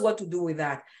 He knows what to do with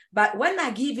that. But when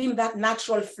I give him that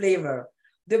natural flavor,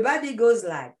 the body goes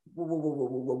like,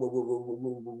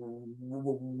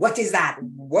 what is that?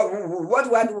 What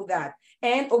do I do with that?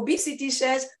 And obesity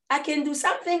says, I can do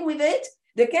something with it.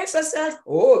 The cancer says,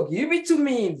 oh, give it to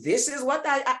me. This is what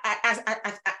I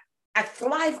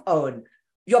thrive on.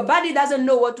 Your body doesn't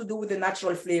know what to do with the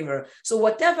natural flavor. So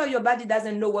whatever your body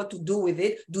doesn't know what to do with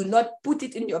it, do not put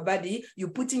it in your body. You're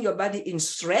putting your body in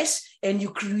stress, and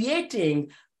you're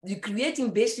creating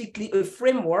basically a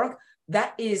framework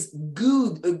that is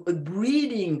good, a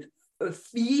breeding, a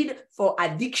feed for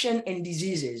addiction and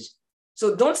diseases.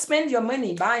 So don't spend your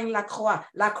money buying La Croix.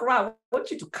 La Croix, I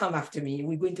want you to come after me.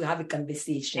 We're going to have a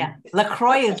conversation. Yeah, La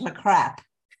Croix is the crap.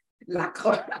 La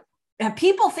Croix.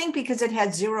 People think because it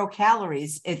has 0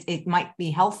 calories, it might be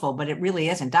helpful, but it really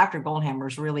isn't. Dr. Goldhammer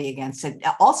is really against it.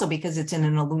 Also because it's in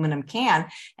an aluminum can.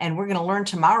 And we're going to learn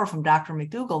tomorrow from Dr.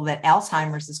 McDougall that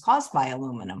Alzheimer's is caused by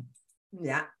aluminum.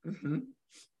 Yeah. Mm-hmm.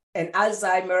 And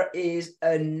Alzheimer is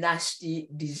a nasty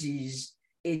disease.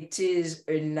 It is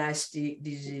a nasty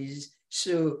disease.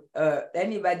 So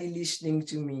anybody listening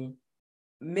to me,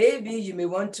 maybe you may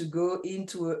want to go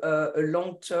into a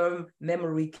long-term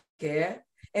memory care.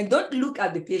 And don't look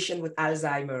at the patient with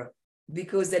Alzheimer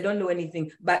because they don't know anything,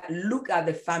 but look at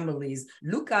the families,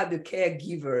 look at the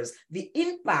caregivers. The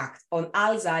impact on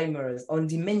Alzheimer's, on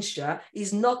dementia,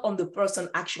 is not on the person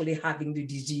actually having the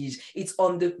disease. It's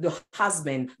on the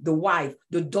husband, the wife,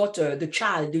 the daughter, the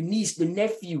child, the niece, the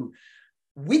nephew.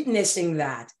 Witnessing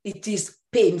that, it is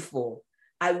painful.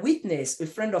 I witnessed a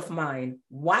friend of mine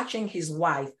watching his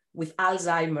wife with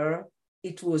Alzheimer.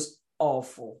 It was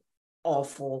awful,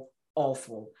 awful,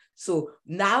 awful. So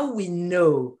now we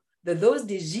know that those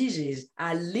diseases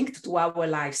are linked to our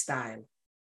lifestyle.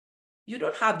 You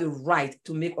don't have the right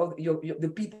to make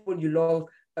the people you love,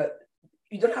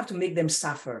 you don't have to make them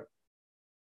suffer.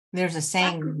 There's a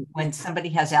saying, when somebody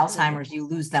has Alzheimer's, you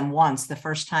lose them once, the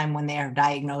first time when they are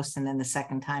diagnosed, and then the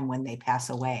second time when they pass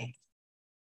away.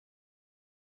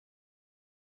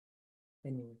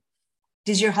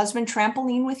 Does your husband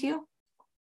trampoline with you?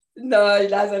 No, he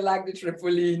doesn't like the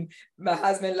trampoline. My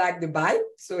husband likes the bike,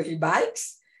 so he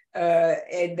bikes,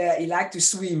 and he likes to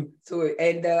swim. So,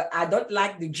 and I don't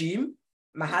like the gym.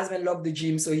 My husband loves the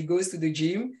gym, so he goes to the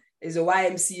gym. He's a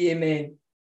YMCA man,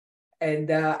 and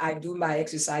I do my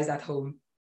exercise at home.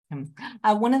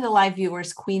 One of the live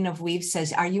viewers, Queen of Weave,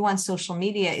 says, "Are you on social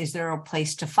media? Is there a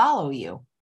place to follow you?"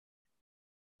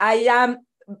 I am.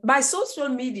 My social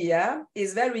media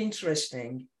is very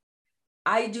interesting.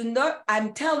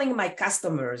 I'm telling my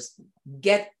customers,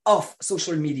 get off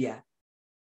social media,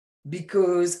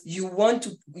 because you want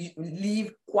to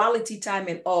leave quality time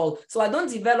and all. So I don't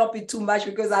develop it too much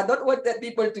because I don't want the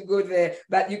people to go there.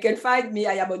 But you can find me.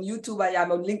 I am on YouTube. I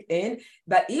am on LinkedIn.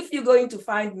 But if you're going to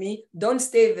find me, don't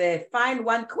stay there. Find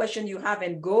one question you have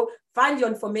and go. Find your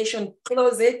information,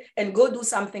 close it, and go do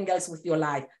something else with your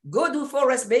life. Go do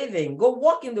forest bathing. Go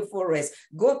walk in the forest.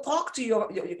 Go talk to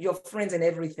your friends and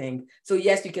everything. So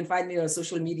yes, you can find me on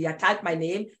social media. Type my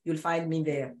name. You'll find me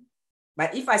there.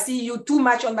 But if I see you too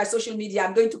much on my social media,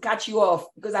 I'm going to cut you off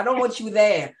because I don't want you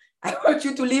there. I want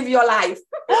you to live your life.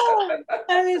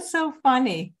 That is so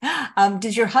funny.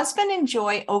 Does your husband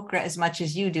enjoy okra as much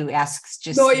as you do? Asks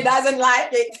just. No, he doesn't like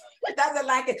it. He doesn't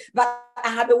like it. But I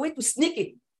have a way to sneak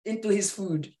it into his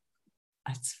food.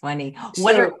 That's funny.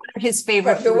 What are his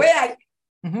favorite foods? The way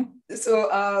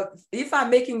So if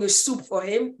I'm making a soup for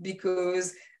him,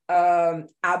 because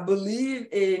I believe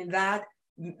in that,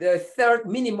 the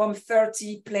minimum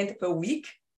 30 plant per week.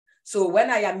 So when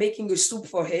I am making a soup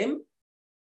for him,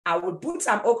 I will put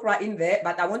some okra in there,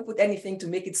 but I won't put anything to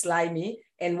make it slimy.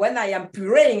 And when I am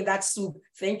pureeing that soup,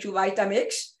 thank you,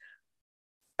 Vitamix,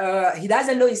 he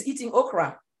doesn't know he's eating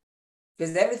okra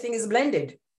because everything is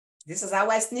blended. This is how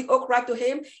I sneak okra to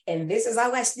him. And this is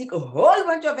how I sneak a whole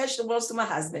bunch of vegetables to my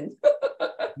husband.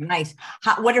 Nice.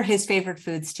 What are his favorite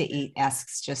foods to eat?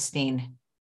 Asks Justine.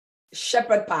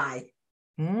 Shepherd pie.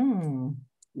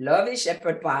 Love is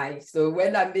shepherd pie. So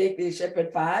when I make the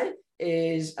shepherd pie,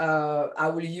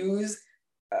 I will use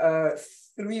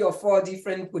 3 or 4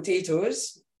 different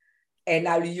potatoes, and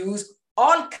I'll use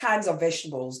all kinds of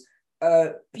vegetables,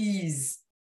 peas,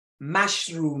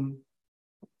 mushroom,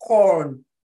 corn,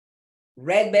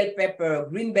 red bell pepper,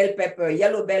 green bell pepper,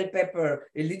 yellow bell pepper,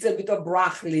 a little bit of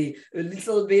broccoli, a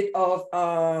little bit of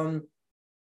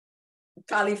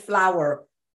cauliflower,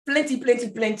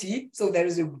 plenty. So there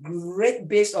is a great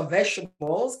base of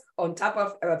vegetables on top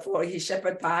of for his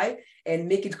shepherd pie, and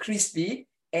make it crispy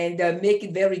and make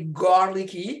it very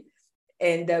garlicky,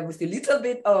 and with a little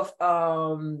bit of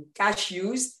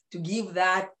cashews to give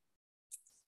that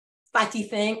fatty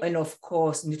thing, and of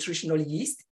course nutritional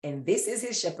yeast. And this is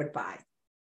his shepherd pie.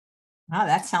 Oh,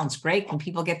 that sounds great. Can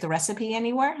people get the recipe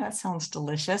anywhere? That sounds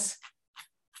delicious.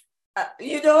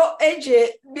 AJ,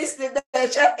 Mr.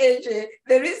 Chef AJ,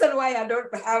 the reason why I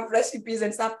don't have recipes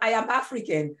and stuff, I am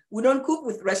African. We don't cook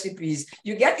with recipes.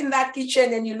 You get in that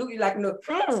kitchen and you look, you're like, no,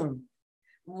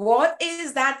 what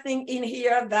is that thing in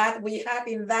here that we have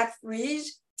in that fridge?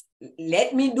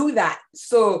 Let me do that.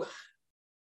 So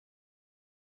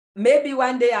maybe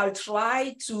one day I'll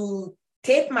try to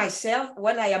tape myself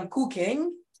when I am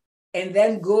cooking, and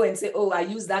then go and say, oh, I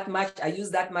use that much, I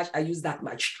use that much, I use that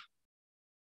much.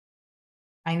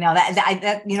 I know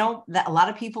that a lot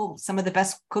of people, some of the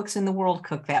best cooks in the world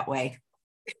cook that way.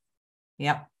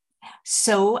 Yep.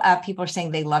 So people are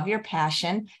saying they love your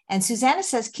passion. And Susanna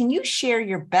says, can you share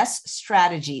your best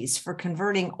strategies for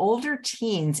converting older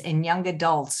teens and young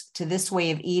adults to this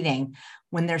way of eating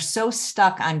when they're so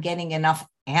stuck on getting enough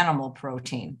animal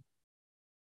protein?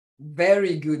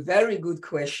 Very good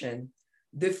question.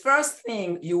 The first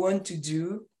thing you want to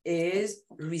do is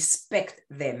respect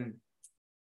them.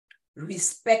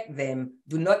 Respect them.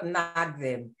 Do not nag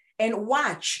them. And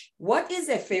watch what is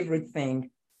their favorite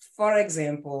thing. For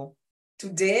example,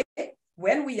 today,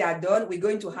 when we are done, we're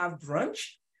going to have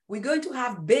brunch. We're going to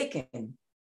have bacon.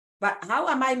 But how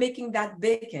am I making that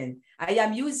bacon? I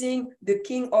am using the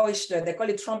king oyster, they call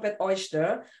it trumpet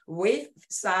oyster, with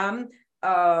some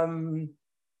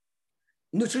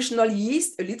nutritional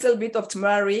yeast, a little bit of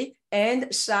turmeric,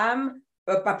 and some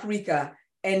paprika,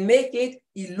 and make it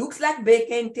looks like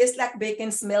bacon, tastes like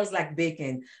bacon, smells like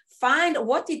bacon. Find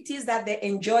what it is that they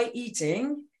enjoy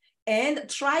eating and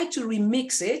try to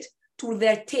remix it to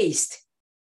their taste,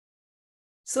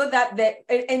 so that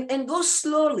and go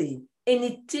slowly, and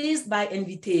it is by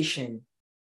invitation.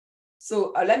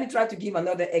 So let me try to give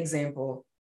another example.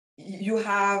 You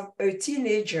have a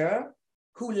teenager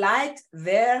who liked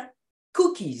their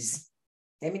cookies.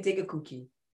 Let me take a cookie.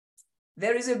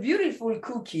 There is a beautiful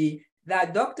cookie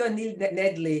that Dr. Neil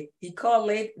Nedley, he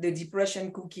called it the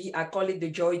depression cookie. I call it the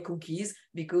joy cookies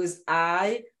because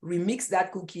I remix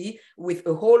that cookie with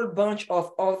a whole bunch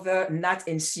of other nuts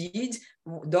and seeds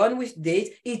done with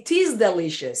dates. It is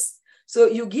delicious. So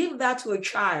you give that to a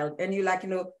child and you're like,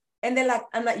 and they're like,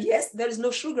 I'm like, yes, there is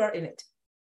no sugar in it.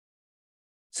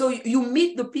 So you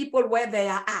meet the people where they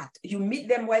are at. You meet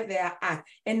them where they are at.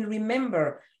 And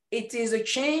remember, it is a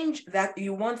change that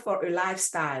you want for a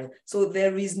lifestyle. So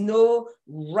there is no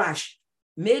rush.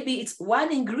 Maybe it's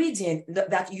one ingredient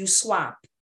that you swap,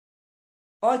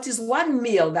 or it is one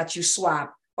meal that you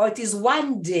swap, or it is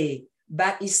one day,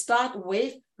 but it starts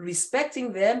with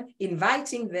respecting them,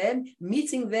 inviting them,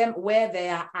 meeting them where they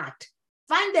are at.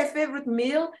 Find their favorite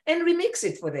meal and remix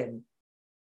it for them.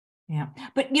 Yeah.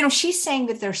 But, she's saying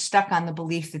that they're stuck on the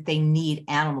belief that they need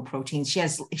animal protein. She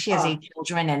has 8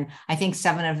 children, and I think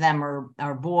 7 of them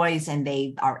are boys, and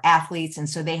they are athletes. And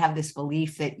so they have this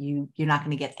belief that you're not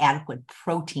going to get adequate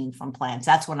protein from plants.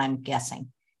 That's what I'm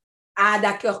guessing.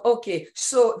 D'accord. Okay.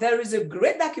 So there is a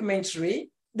great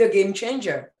documentary, The Game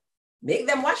Changer. Make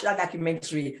them watch that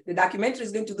documentary. The documentary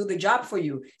is going to do the job for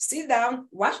you. Sit down,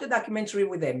 watch the documentary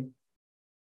with them.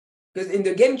 Because in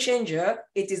The Game Changer,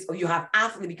 you have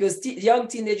athletes, because young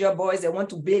teenager boys, they want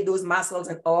to build those muscles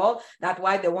and all. That's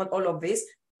why they want all of this.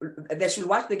 They should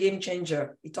watch The Game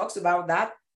Changer. It talks about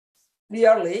that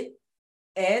clearly.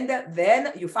 And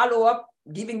then you follow up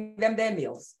giving them their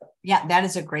meals. Yeah, that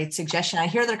is a great suggestion. I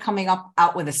hear they're coming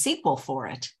out with a sequel for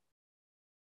it.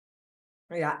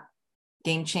 Yeah.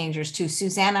 Game Changers too.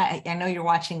 Susanna, I know you're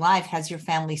watching live. Has your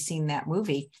family seen that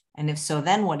movie? And if so,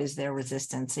 then what is their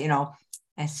resistance?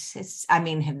 Have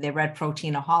they read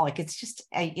Proteinaholic?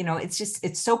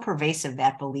 It's so pervasive,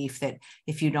 that belief that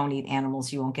if you don't eat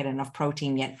animals, you won't get enough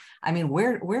protein. Yet,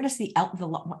 where does the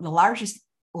largest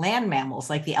land mammals,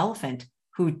 like the elephant,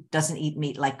 who doesn't eat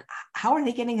meat, like how are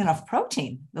they getting enough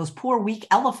protein? Those poor weak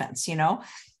elephants,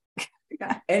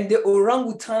 And the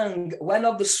orangutan, one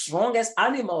of the strongest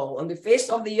animals on the face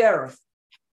of the earth.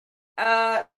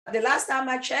 The last time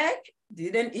I checked,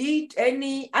 didn't eat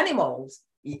any animals.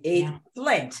 He ate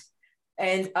plant.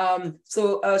 And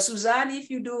Suzanne, if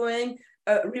you're doing,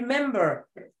 remember,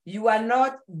 you are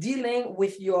not dealing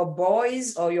with your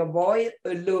boys or your boy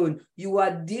alone. You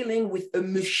are dealing with a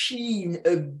machine,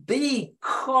 a big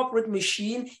corporate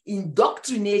machine,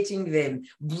 indoctrinating them,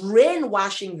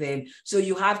 brainwashing them. So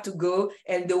you have to go,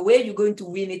 and the way you're going to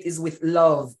win it is with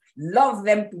love. Love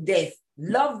them to death.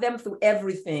 Love them through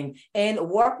everything, and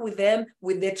work with them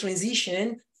with their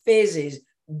transition phases.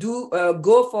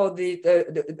 Go for the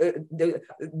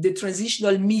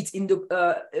transitional meet in the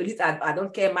I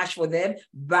don't care much for them,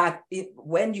 but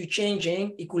when you're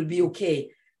changing, it will be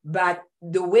okay. But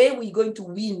the way we're going to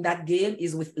win that game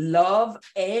is with love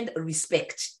and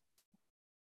respect.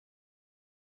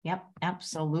 Yep,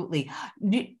 absolutely.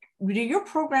 Do your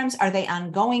programs, are they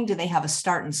ongoing? Do they have a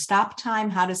start and stop time?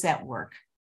 How does that work?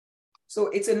 So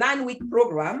it's a 9-week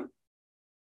program,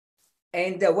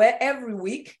 and where every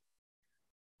week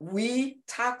we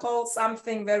tackle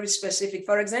something very specific.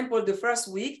 For example, the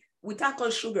first week, we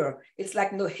tackle sugar. It's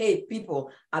like, no, hey,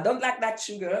 people, I don't like that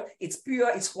sugar. It's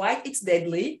pure, it's white, it's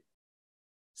deadly.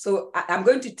 So I'm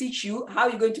going to teach you how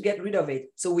you're going to get rid of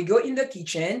it. So we go in the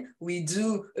kitchen, we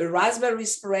do a raspberry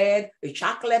spread, a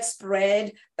chocolate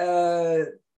spread,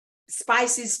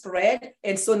 spicy spread.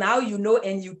 And so now you know,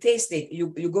 and you taste it, you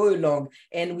go along,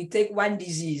 and we take one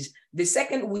disease. The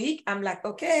second week, I'm like,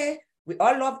 okay, we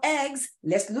all love eggs.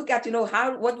 Let's look at,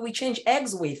 what we change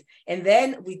eggs with. And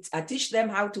then I teach them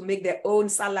how to make their own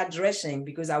salad dressing,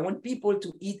 because I want people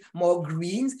to eat more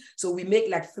greens. So we make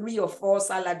like 3 or 4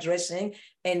 salad dressing.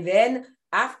 And then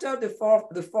after the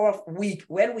fourth week,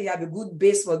 when we have a good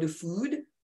base for the food,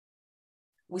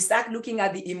 we start looking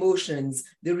at the emotions,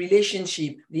 the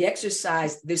relationship, the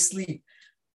exercise, the sleep.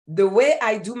 The way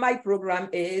I do my program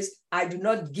is I do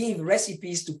not give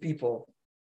recipes to people.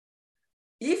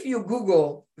 If you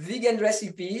Google vegan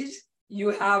recipes, you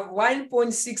have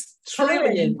 1.6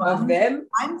 trillion of them.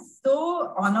 I'm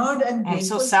so honored and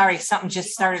grateful. I'm so sorry. Something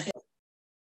just started.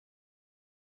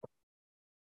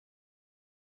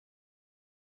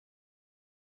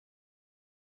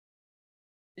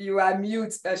 You are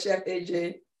mute, Chef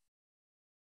AJ.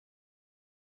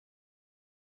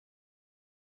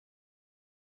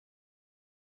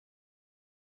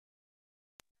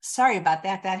 Sorry about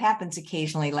that. That happens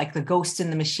occasionally, like the ghost in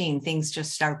the machine. Things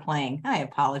just start playing. I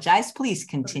apologize. Please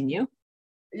continue.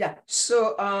 Yeah.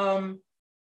 So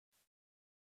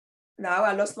now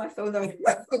I lost my phone.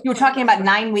 You were talking about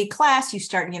 9-week class. You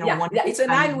start, it's a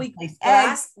 9-week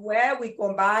class where we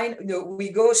combine, we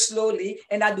go slowly,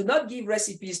 and I do not give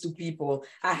recipes to people.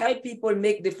 I help people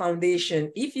make the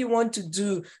foundation. If you want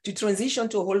to transition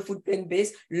to a whole food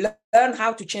plant-based, learn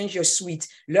how to change your sweet,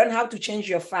 learn how to change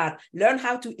your fat, learn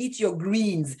how to eat your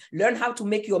greens, learn how to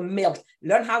make your milk,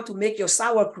 learn how to make your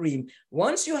sour cream.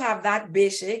 Once you have that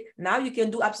basic, now you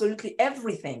can do absolutely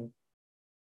everything.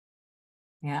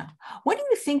 Yeah. What do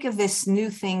you think of this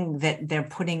new thing that they're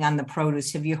putting on the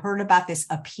produce? Have you heard about this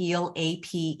Apeel,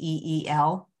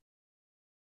 APEEL?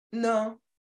 No.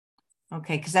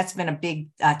 Okay, because that's been a big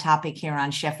topic here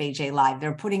on Chef AJ Live.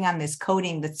 They're putting on this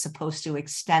coating that's supposed to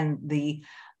extend the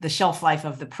shelf life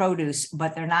of the produce,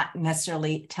 but they're not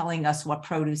necessarily telling us what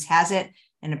produce has it.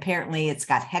 And apparently it's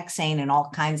got hexane and all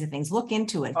kinds of things. Look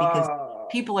into it, because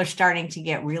people are starting to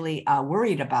get really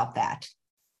worried about that.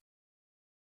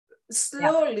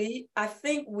 Slowly, I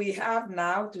think we have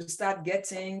now to start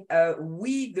getting,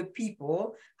 we the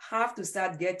people have to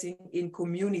start getting in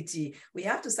community. We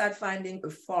have to start finding a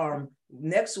farm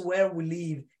next to where we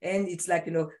live. And it's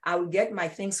like, I will get my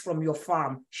things from your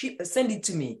farm. Send it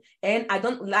to me. And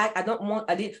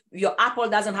your apple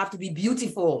doesn't have to be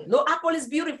beautiful. No, apple is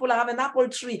beautiful. I have an apple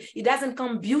tree. It doesn't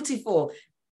come beautiful.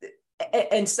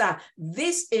 And so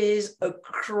this is a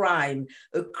crime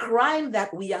that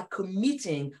we are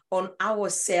committing on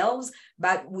ourselves,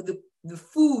 but with the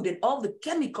food and all the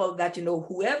chemical that,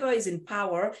 whoever is in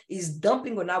power is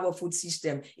dumping on our food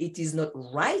system. It is not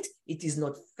right. It is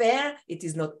not fair. It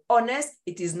is not honest.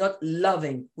 It is not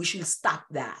loving. We should stop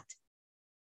that.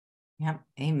 Yeah.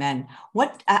 Amen.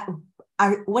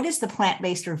 What is the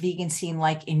plant-based or vegan scene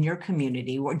like in your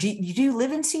community? Do you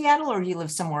live in Seattle, or do you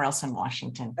live somewhere else in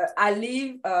Washington? I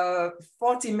live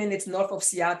 40 minutes north of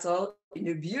Seattle in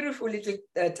a beautiful little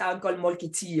town called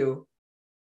Molketillo.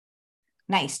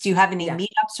 Nice. Do you have any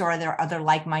meetups, or are there other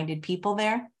like-minded people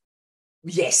there?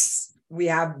 Yes. We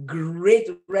have great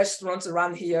restaurants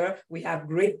around here. We have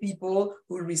great people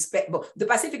who respect, but the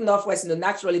Pacific Northwest,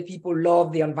 naturally people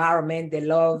love the environment, they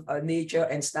love nature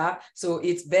and stuff. So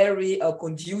it's very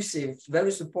conducive,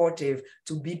 very supportive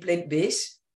to be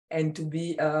plant-based and to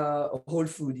be whole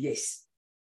food, yes.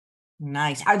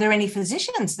 Nice. Are there any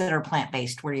physicians that are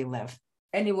plant-based where you live?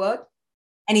 Any what?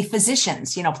 Any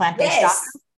physicians, plant-based Yes.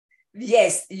 doctors?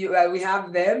 Yes, we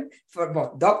have them.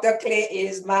 Well, Dr. Clay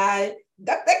is my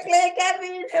Dr. Clay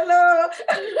Kevin. Hello.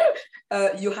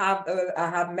 I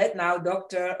have met now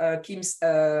Dr.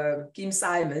 Kim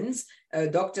Simons,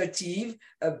 Dr. Teve,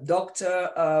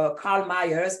 Dr. Carl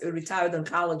Myers, a retired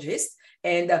oncologist.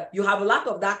 And you have a lot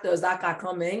of doctors that are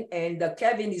coming, and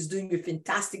Kevin is doing a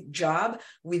fantastic job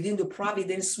within the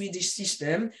Providence Swedish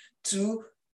system to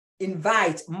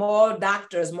invite more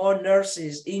doctors, more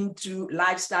nurses into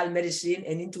lifestyle medicine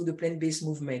and into the plant-based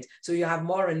movement. So you have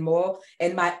more and more.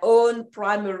 And my own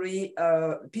primary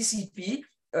PCP,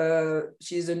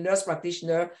 she's a nurse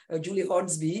practitioner, Julie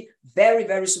Hornsby, very,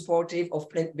 very supportive of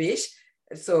plant-based.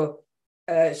 So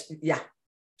yeah,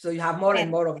 so you have more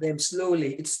and more of them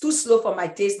slowly. It's too slow for my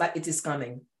taste, but it is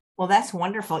coming. Well, that's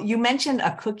wonderful. You mentioned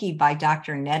a cookie by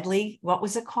Dr. Nedley. What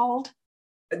was it called?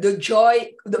 The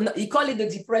joy, you call it the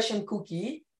depression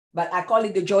cookie, but I call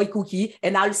it the joy cookie.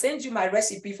 And I'll send you my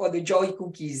recipe for the joy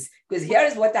cookies, because here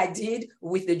is what I did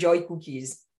with the joy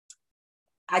cookies.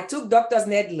 I took Dr.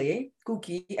 Nedley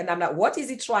cookie and I'm like, what is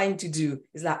he trying to do?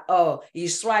 It's like, oh,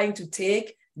 he's trying to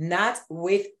take nuts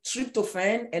with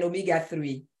tryptophan and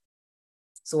omega-3.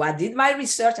 So I did my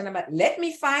research and I'm like, let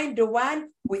me find the one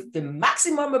with the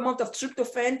maximum amount of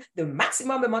tryptophan, the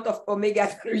maximum amount of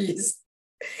omega-3s.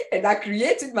 And I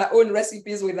created my own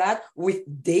recipes with that, with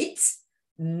dates,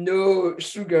 no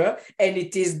sugar, and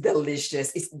it is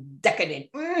delicious. It's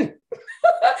decadent.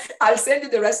 I'll send you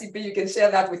the recipe. You can share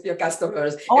that with your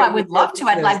customers. Oh, I would love to.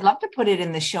 I'd love to put it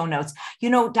in the show notes.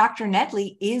 Dr.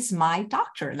 Nedley is my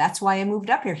doctor. That's why I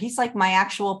moved up here. He's like my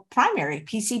actual primary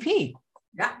PCP.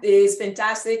 Yeah, it is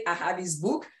fantastic. I have his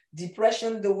book,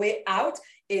 Depression, The Way Out.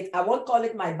 I won't call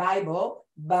it my Bible,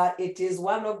 but it is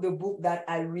one of the books that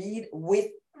I read with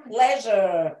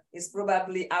pleasure. It's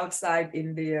probably outside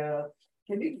in the,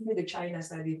 can you give me the China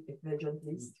study, John,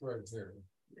 please? It's right there.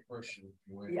 Depression,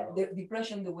 the way Yeah, out. the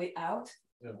Depression, The Way Out.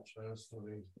 Yeah, China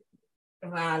study.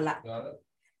 Voila. Got it?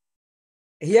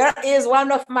 Here is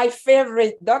one of my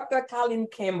favorite, Dr. Colin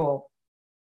Campbell.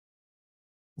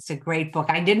 It's a great book.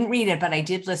 I didn't read it, but I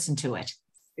did listen to it.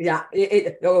 Yeah,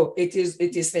 it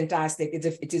is fantastic.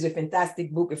 It is a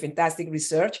fantastic book, a fantastic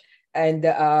research. And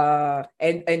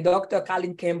Dr.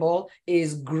 Colin Campbell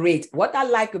is great. What I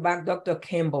like about Dr.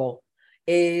 Campbell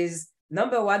is,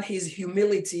 number one, his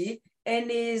humility and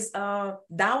his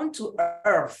down to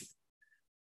earth.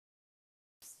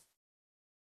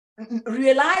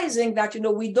 Realizing that,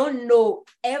 we don't know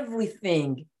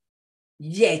everything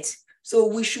yet. So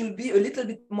we should be a little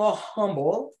bit more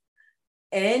humble,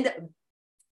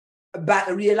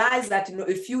 but realize that,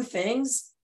 a few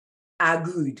things are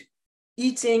good.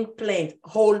 Eating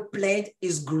whole plant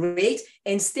is great,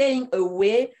 and staying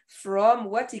away from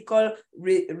what he call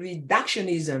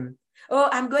reductionism. Oh,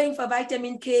 I'm going for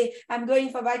vitamin K, I'm going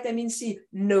for vitamin C.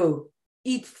 No,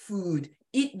 eat food,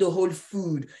 eat the whole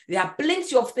food. There are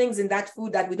plenty of things in that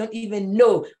food that we don't even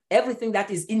know. Everything that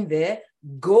is in there,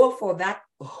 go for that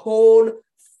whole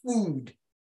food.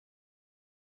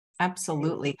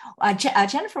 Absolutely.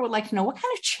 Jennifer would like to know, what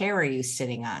kind of chair are you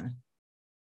sitting on?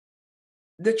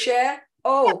 The chair?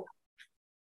 Oh,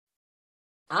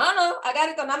 I don't know. I got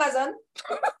it on Amazon.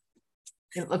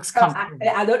 It looks comfortable.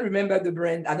 I don't remember the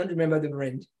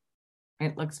brand.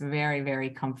 It looks very, very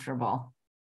comfortable.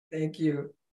 Thank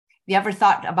you. You ever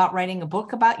thought about writing a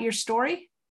book about your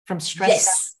story from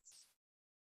stress?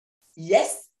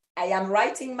 Yes, I am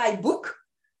writing my book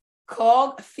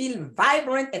called Feel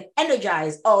Vibrant and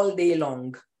Energized All Day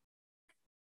Long.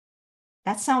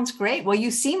 That sounds great. Well,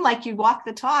 you seem like you walk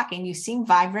the talk, and you seem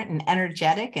vibrant and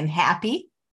energetic and happy.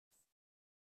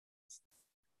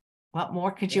 What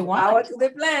more could you want? Power to the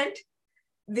plant.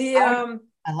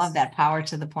 I love that, power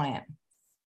to the plant.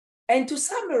 And to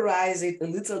summarize it a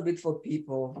little bit for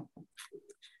people,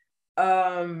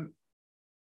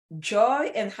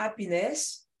 joy and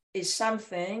happiness is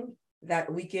something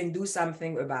that we can do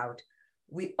something about.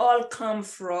 We all come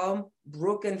from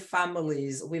broken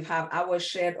families. We have our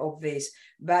share of this,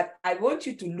 but I want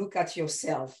you to look at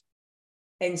yourself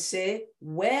and say,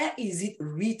 where is it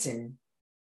written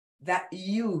that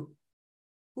you,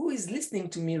 who is listening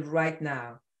to me right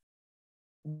now,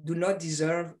 do not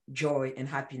deserve joy and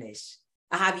happiness?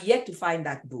 I have yet to find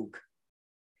that book,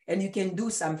 and you can do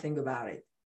something about it.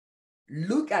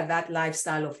 Look at that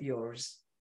lifestyle of yours.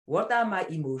 What are my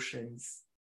emotions?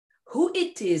 Who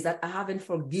it is that I haven't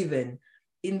forgiven.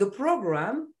 In the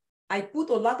program, I put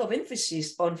a lot of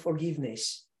emphasis on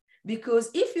forgiveness, because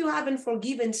if you haven't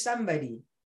forgiven somebody,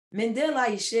 Mandela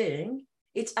is saying,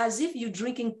 it's as if you're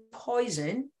drinking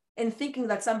poison and thinking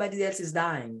that somebody else is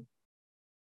dying.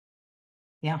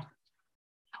 Yeah.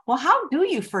 Well, how do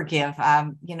you forgive?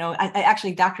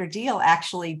 Actually, Dr. Deal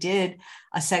actually did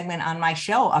a segment on my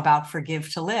show about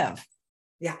forgive to live.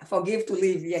 Yeah, forgive to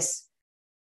live. Yes.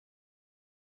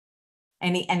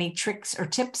 Any tricks or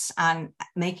tips on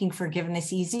making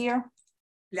forgiveness easier?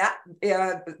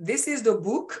 Yeah, this is the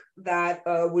book that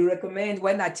we recommend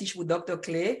when I teach with Dr.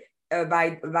 Clay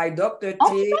by Dr.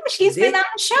 Oh my gosh, he's been on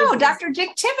the show, Dr.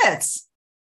 Dick Tibbetts.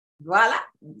 Voila.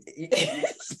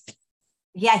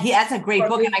 Yeah, he has a great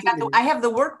book, and I have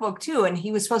the workbook too, and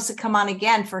he was supposed to come on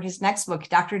again for his next book,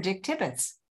 Dr. Dick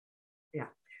Tibbetts. Yeah,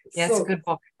 it's a good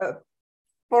book.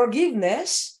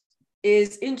 Forgiveness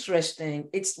is interesting.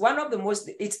 It's one of the most,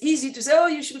 it's easy to say, oh,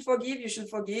 you should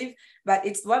forgive, but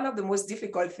it's one of the most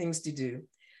difficult things to do.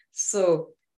 So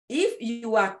if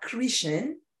you are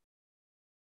Christian,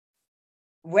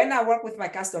 when I work with my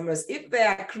customers, if they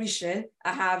are Christian,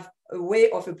 I have a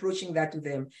way of approaching that with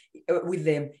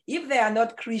them. If they are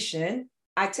not Christian,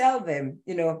 I tell them,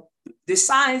 the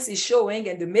science is showing,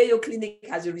 and the Mayo Clinic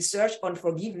has a research on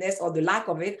forgiveness or the lack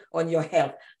of it on your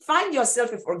health. Find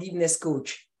yourself a forgiveness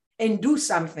coach and do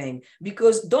something,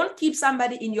 because don't keep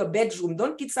somebody in your bedroom.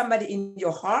 Don't keep somebody in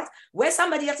your heart where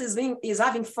somebody else is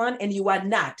having fun and you are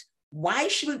not. Why?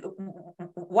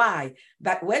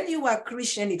 But when you are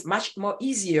Christian, it's much more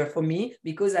easier for me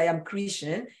because I am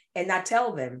Christian, and I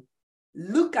tell them,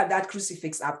 look at that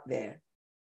crucifix up there.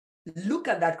 Look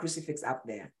at that crucifix up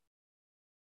there.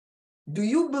 Do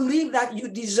you believe that you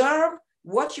deserve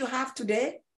what you have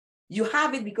today? You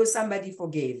have it because somebody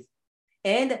forgave.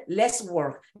 And let's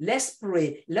work, let's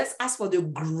pray, let's ask for the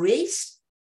grace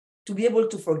to be able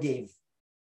to forgive.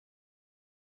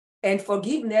 And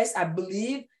forgiveness, I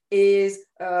believe, is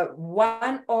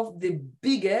one of the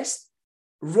biggest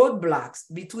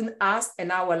roadblocks between us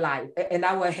and our life and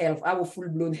our health, our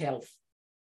full-blown health.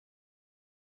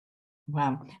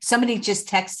 Wow. Somebody just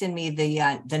texted me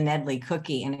the Nedley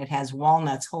cookie, and it has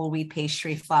walnuts, whole wheat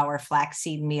pastry flour,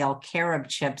 flaxseed meal, carob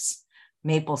chips,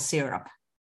 maple syrup.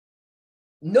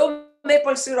 No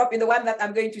maple syrup in the one that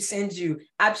I'm going to send you.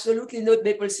 Absolutely no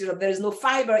maple syrup. There is no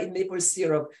fiber in maple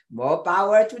syrup. More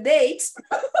power to dates.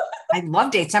 I love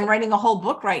dates. I'm writing a whole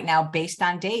book right now based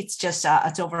on dates. Just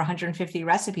it's over 150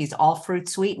 recipes, all fruit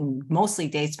sweetened, mostly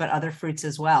dates, but other fruits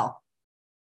as well.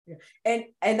 Yeah.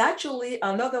 And actually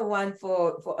another one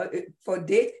for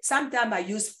date, sometimes I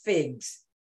use figs,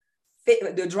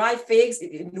 the dry figs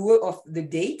in lieu of the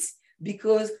dates,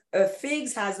 because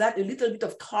figs has that a little bit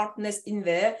of tartness in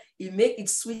there. It makes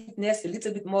its sweetness a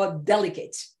little bit more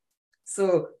delicate.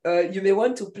 So you may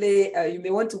want to play.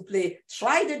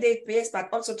 Try the date paste, but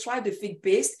also try the fig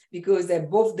paste, because they're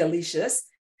both delicious.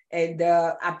 And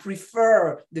I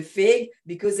prefer the fig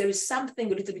because there is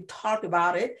something a little bit tart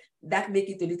about it that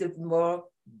makes it a little bit more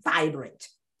vibrant.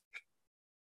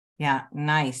 Yeah,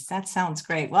 nice. That sounds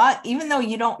great. Well, even though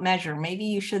you don't measure, maybe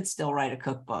you should still write a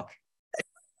cookbook.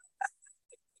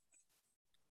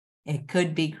 It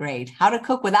could be great. How to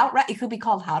cook without, it could be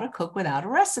called How to Cook Without a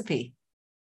Recipe.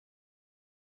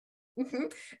 Mm-hmm.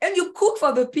 And you cook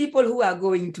for the people who are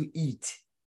going to eat.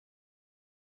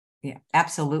 Yeah,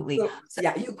 absolutely. So,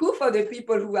 yeah, you cook for the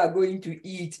people who are going to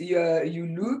eat. You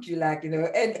like,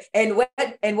 and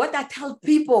what I tell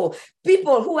people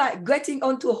who are getting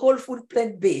onto whole food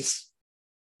plant-based,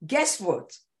 guess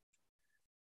what?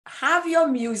 Have your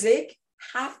music,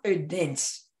 have a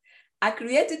dance. I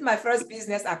created my first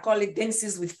business. I call it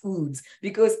Dances with Foods,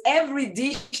 because every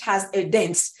dish has a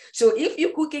dance. So if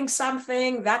you're cooking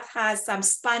something that has some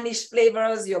Spanish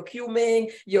flavors, your cumin,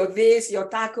 your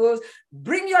tacos,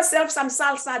 bring yourself some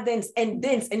salsa dance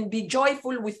and be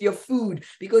joyful with your food,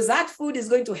 because that food is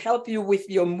going to help you with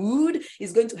your mood,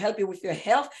 is going to help you with your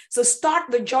health. So start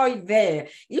the joy there.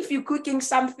 If you're cooking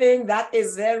something that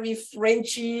is very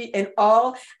Frenchy and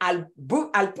all, I'll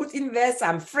put in there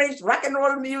some French rock and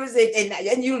roll music,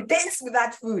 and you'll dance with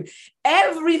that food.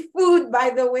 Every food,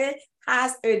 by the way,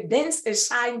 has a dance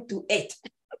assigned to it.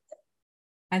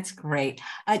 That's great.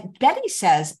 Betty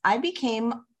says, I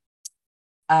became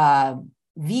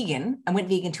vegan. I went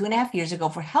vegan 2.5 years ago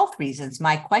for health reasons.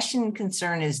 My question and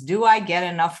concern is, do I get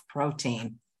enough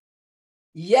protein?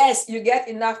 Yes, you get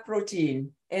enough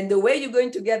protein. And the way you're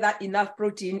going to get that enough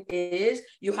protein is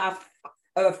you have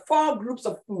 4 groups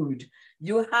of food.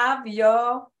 You have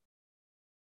your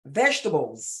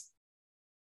vegetables,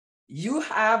 you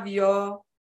have your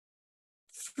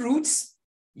fruits,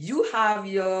 you have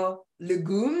your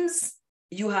legumes,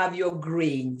 you have your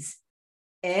grains.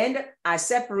 And I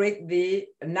separate the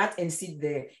nut and seed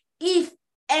there. If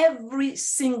every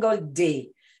single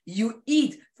day you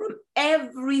eat from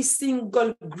every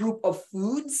single group of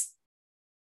foods,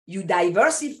 you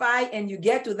diversify and you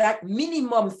get to that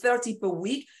minimum 30 per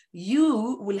week,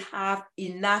 you will have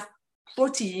enough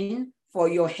protein for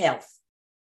your health.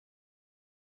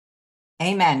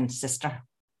 Amen, sister.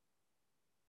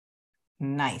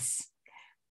 Nice.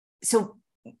 So,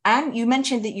 and you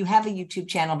mentioned that you have a YouTube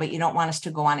channel, but you don't want us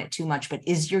to go on it too much. But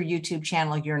is your YouTube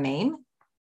channel your name?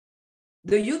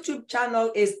 The YouTube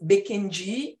channel is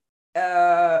Bekenji.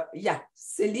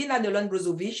 Selena Nolan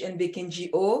Brozovic and Bekenji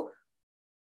O.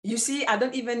 You see, I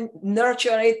don't even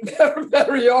nurture it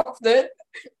very often.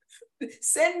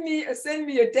 Send me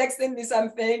a text, send me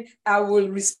something. I will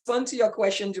respond to your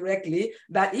question directly.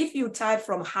 But if you type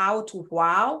from how to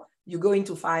wow, you're going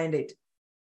to find it.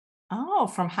 Oh,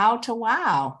 from how to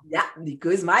wow. Yeah,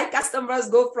 because my customers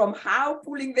go from how,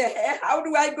 pulling their hair, how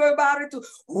do I go about it, to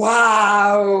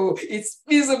wow, it's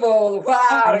feasible.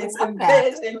 Wow, it's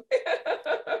amazing.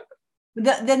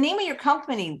 The name of your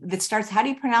company that starts, how do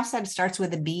you pronounce that? It starts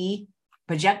with a B.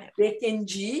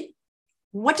 Bekenji.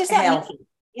 What does that mean?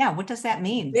 Yeah, what does that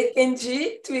mean?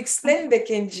 Bekenji, to explain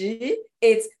Bekenji,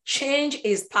 it's change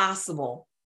is possible.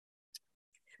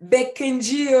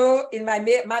 Bekenjio in my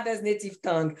mother's native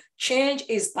tongue, change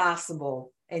is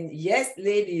possible. And yes,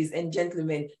 ladies and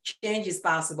gentlemen, change is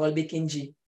possible,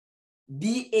 Bekenji.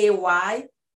 BAYKENJI,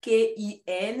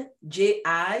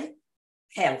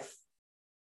 health.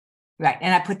 Right.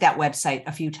 And I put that website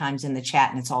a few times in the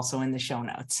chat, and it's also in the show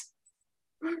notes.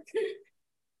 Okay.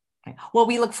 Well,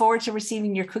 we look forward to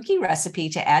receiving your cookie recipe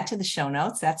to add to the show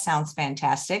notes. That sounds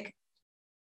fantastic.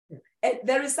 And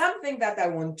there is something that I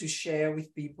want to share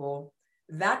with people.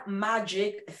 That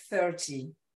magic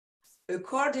 30,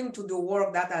 according to the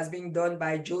work that has been done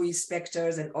by Joey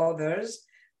Specters and others,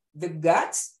 the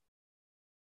gut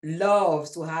loves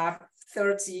to have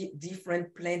 30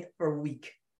 different plants per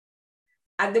week.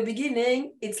 At the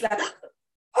beginning, it's like,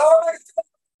 oh my God,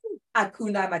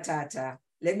 Hakuna Matata.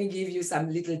 Let me give you some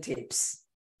little tips.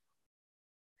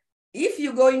 If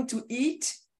you're going to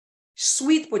eat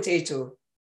sweet potato,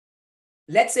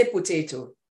 let's say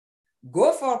potato,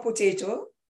 go for potato,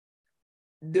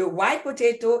 the white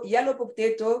potato, yellow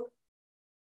potato,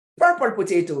 purple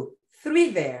potato,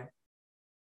 3 there.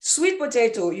 Sweet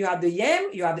potato, you have the yam,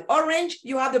 you have the orange,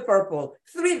 you have the purple,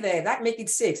 3 there, that make it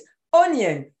 6.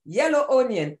 Onion, yellow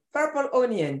onion, purple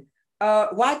onion,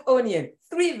 white onion,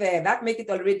 3 there, that make it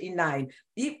already 9.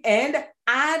 And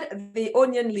add the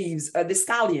onion leaves, the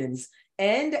scallions.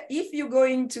 And if you're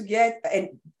going to get,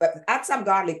 and add some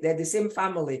garlic, they're the same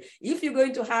family. If you're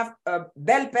going to have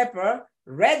bell pepper,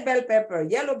 red bell pepper,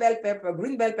 yellow bell pepper,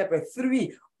 green bell pepper,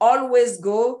 3, always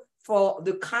go for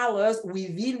the colors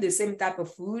within the same type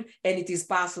of food, and it is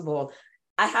possible.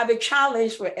 I have a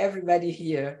challenge for everybody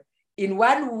here. In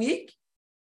 1 week,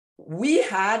 we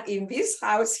had in this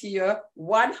house here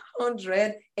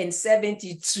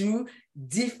 172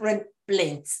 different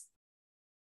plants.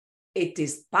 It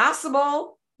is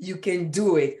possible. You can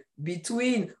do it.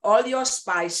 Between all your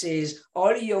spices,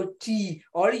 all your tea,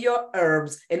 all your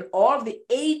herbs, and all the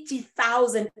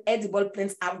 80,000 edible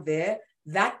plants out there,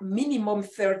 that minimum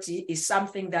 30 is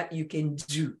something that you can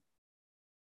do.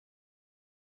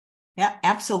 Yeah,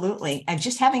 absolutely. And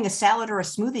just having a salad or a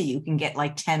smoothie, you can get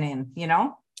like 10 in, you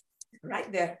know?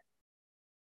 Right there.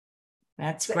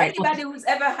 That's so great. Anybody who's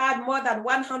ever had more than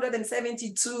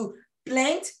 172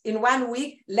 plants in 1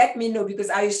 week, let me know,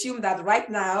 because I assume that right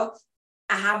now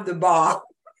I have the bar.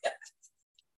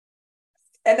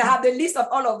 And I have the list of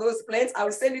all of those plants. I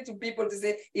will send it to people to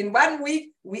say, in 1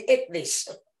 week, we ate this.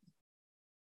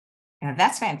 Yeah,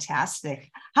 that's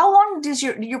fantastic. How long does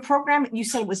your program, you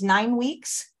said it was 9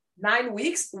 weeks? 9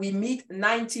 weeks. We meet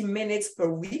 90 minutes per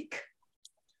week.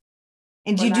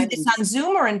 And do you do this on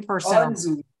Zoom or in person? On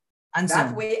Zoom. On That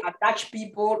Zoom. way, I touch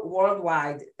people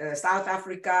worldwide, South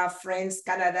Africa, France,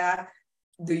 Canada,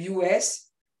 the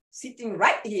US, sitting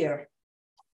right here.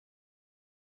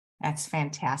 That's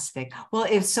fantastic. Well,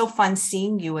 it was so fun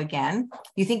seeing you again.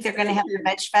 You think they're going to have the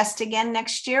Veg Fest again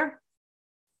next year?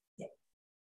 Yeah.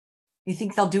 You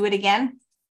think they'll do it again?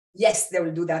 Yes, they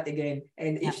will do that again.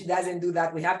 And if she doesn't do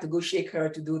that, we have to go shake her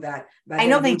to do that. But I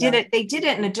know they did it. They did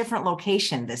it in a different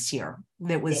location this year.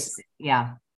 That was,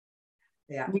 yeah.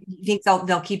 Yeah. You think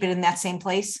they'll keep it in that same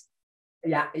place?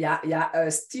 Yeah.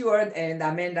 Stuart and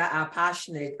Amanda are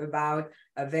passionate about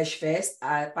Veg Fest,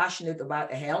 are passionate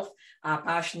about health, are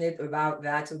passionate about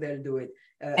that, so they'll do it.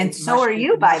 And so are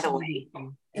you, by the way.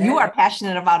 You are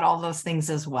passionate about all those things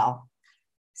as well.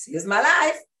 Here's my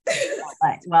life.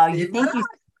 Well,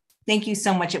 thank you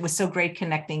so much. It was so great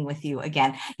connecting with you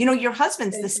again. You know, your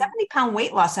husband's the 70-pound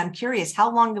weight loss. I'm curious,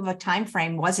 how long of a time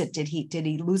frame was it? Did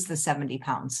he lose the 70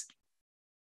 pounds?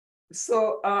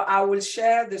 So I will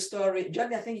share the story.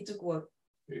 Johnny, I think it took what?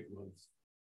 8 months.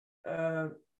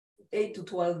 8 to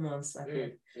 12 months, I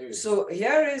think. Eight. So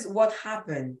here is what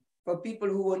happened for people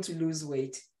who want to lose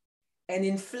weight. An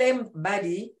inflamed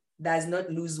body does not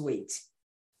lose weight.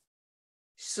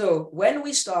 So when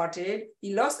we started,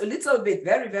 he lost a little bit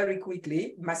very, very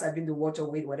quickly. It must have been the water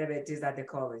weight, whatever it is that they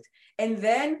call it. And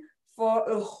then for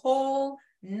a whole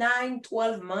 9,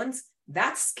 12 months,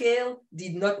 that scale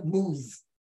did not move.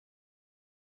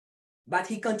 But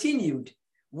he continued.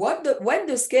 When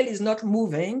the scale is not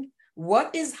moving,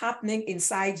 what is happening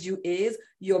inside you is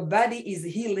your body is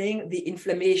healing the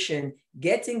inflammation,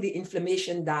 getting the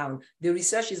inflammation down. The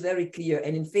research is very clear.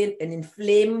 An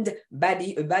inflamed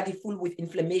body, a body full with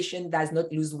inflammation, does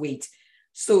not lose weight.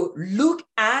 So look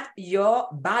at your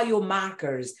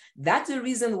biomarkers. That's the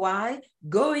reason why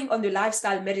going on the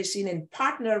lifestyle medicine and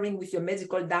partnering with your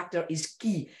medical doctor is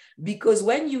key. Because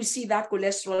when you see that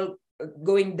cholesterol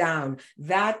going down,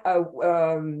 that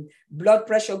blood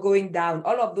pressure going down,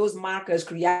 all of those markers,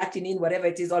 creatinine, whatever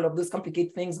it is, all of those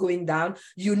complicated things going down,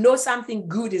 you know something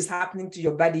good is happening to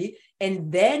your body,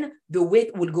 and then the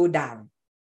weight will go down.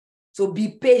 So be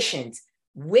patient.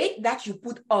 Weight that you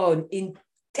put on in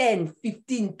 10,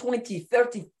 15, 20,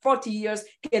 30, 40 years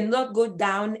cannot go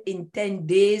down in 10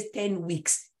 days, 10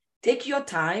 weeks. Take your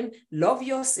time, love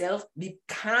yourself, be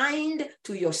kind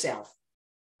to yourself.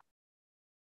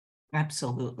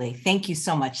 Absolutely. Thank you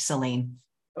so much, Celine.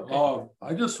 Okay.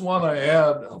 I just want to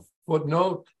add a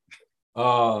footnote,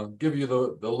 give you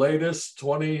the latest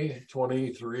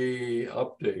 2023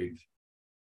 update.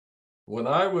 When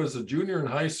I was a junior in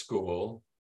high school,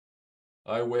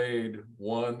 I weighed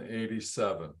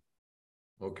 187.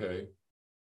 Okay.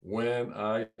 When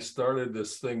I started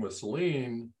this thing with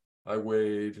Celine, I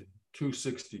weighed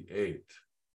 268.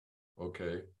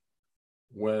 Okay.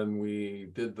 When we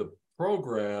did the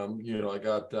program, I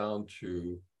got down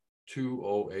to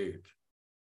 208.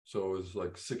 So it was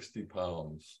like 60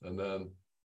 pounds. And then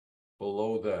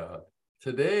below that,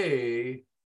 today,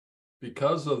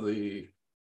 because of the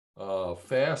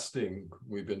fasting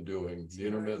we've been doing, the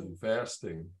intermittent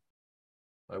fasting,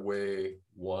 I weigh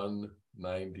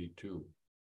 192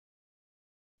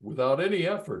 without any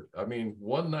effort. I mean,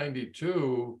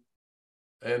 192.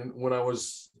 And when I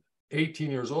was 18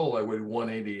 years old, I weighed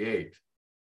 188.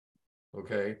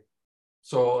 Okay.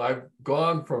 So I've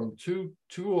gone from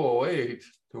 208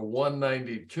 to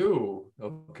 192.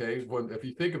 Okay. If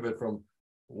you think of it, from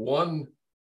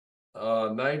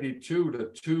 192 to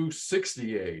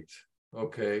 268.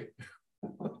 Okay.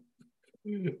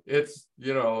 It's,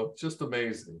 just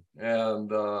amazing. And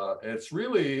it's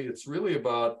really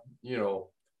about,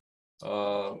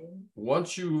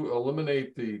 once you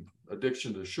eliminate the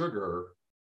addiction to sugar,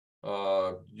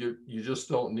 you just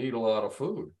don't need a lot of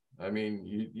food. I mean,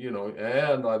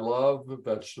 and I love the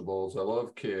vegetables. I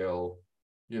love kale.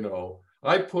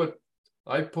 I put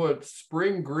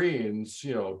spring greens,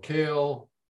 kale,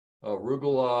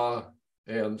 arugula,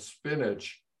 and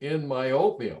spinach in my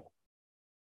oatmeal.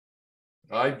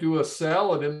 I do a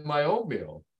salad in my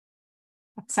oatmeal.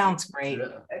 That sounds great.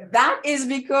 That is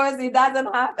because he doesn't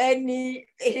have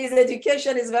his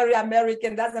education is very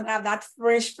American, doesn't have that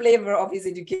French flavor of his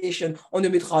education. On ne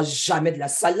mettra jamais de la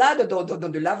salade dans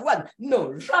de l'avoine.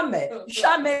 No, jamais,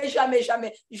 jamais, jamais,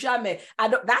 jamais, jamais.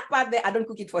 That part there, I don't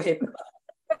cook it for him.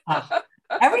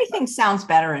 Everything sounds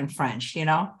better in French,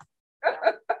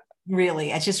 Really,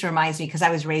 it just reminds me, because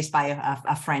I was raised by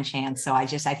a French aunt. So I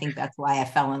think that's why I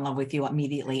fell in love with you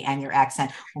immediately, and your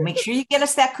accent. Well, make sure you get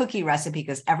us that cookie recipe,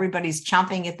 because everybody's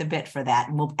chomping at the bit for that.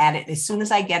 And we'll add it as soon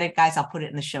as I get it, guys. I'll put it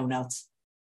in the show notes.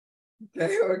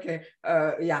 Okay.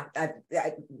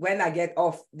 When I get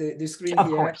off the screen of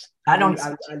here, course. I'll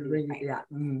bring it. Yeah.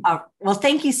 Well,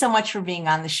 thank you so much for being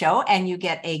on the show, and you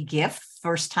get a gift.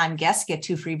 First-time guests get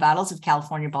 2 free bottles of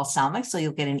California balsamic. So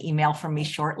you'll get an email from me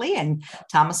shortly, and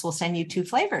Thomas will send you 2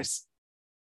 flavors.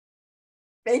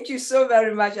 Thank you so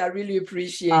very much. I really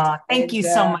appreciate it. Thank you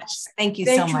so much. Thank you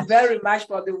so much. Thank you very much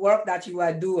for the work that you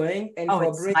are doing, and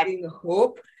for bringing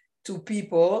hope to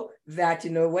people that,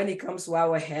 when it comes to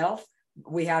our health,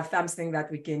 we have something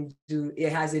that we can do.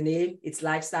 It has a name. It's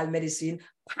lifestyle medicine,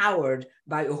 powered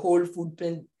by a whole food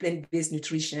plant-based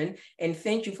nutrition. And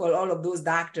thank you for all of those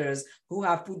doctors who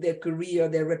have put their career,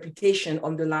 their reputation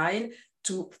on the line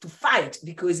to fight,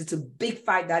 because it's a big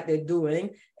fight that they're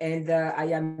doing. And I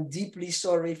am deeply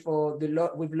sorry for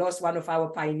we've lost one of our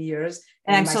pioneers.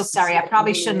 And I'm so sorry. I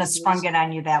probably shouldn't have sprung it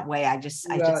on you that way. It's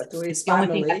the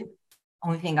only thing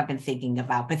only thing I've been thinking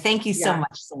about. But thank you so Yeah.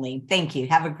 much, Celine. Thank you.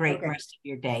 Have a great Okay. rest of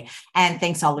your day. And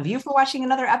thanks all of you for watching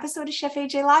another episode of Chef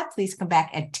AJ Live. Please come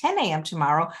back at 10 a.m.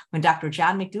 tomorrow when Dr.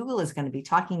 John McDougall is going to be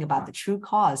talking about the true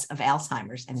cause of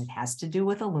Alzheimer's, and it has to do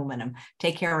with aluminum.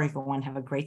 Take care, everyone. Have a great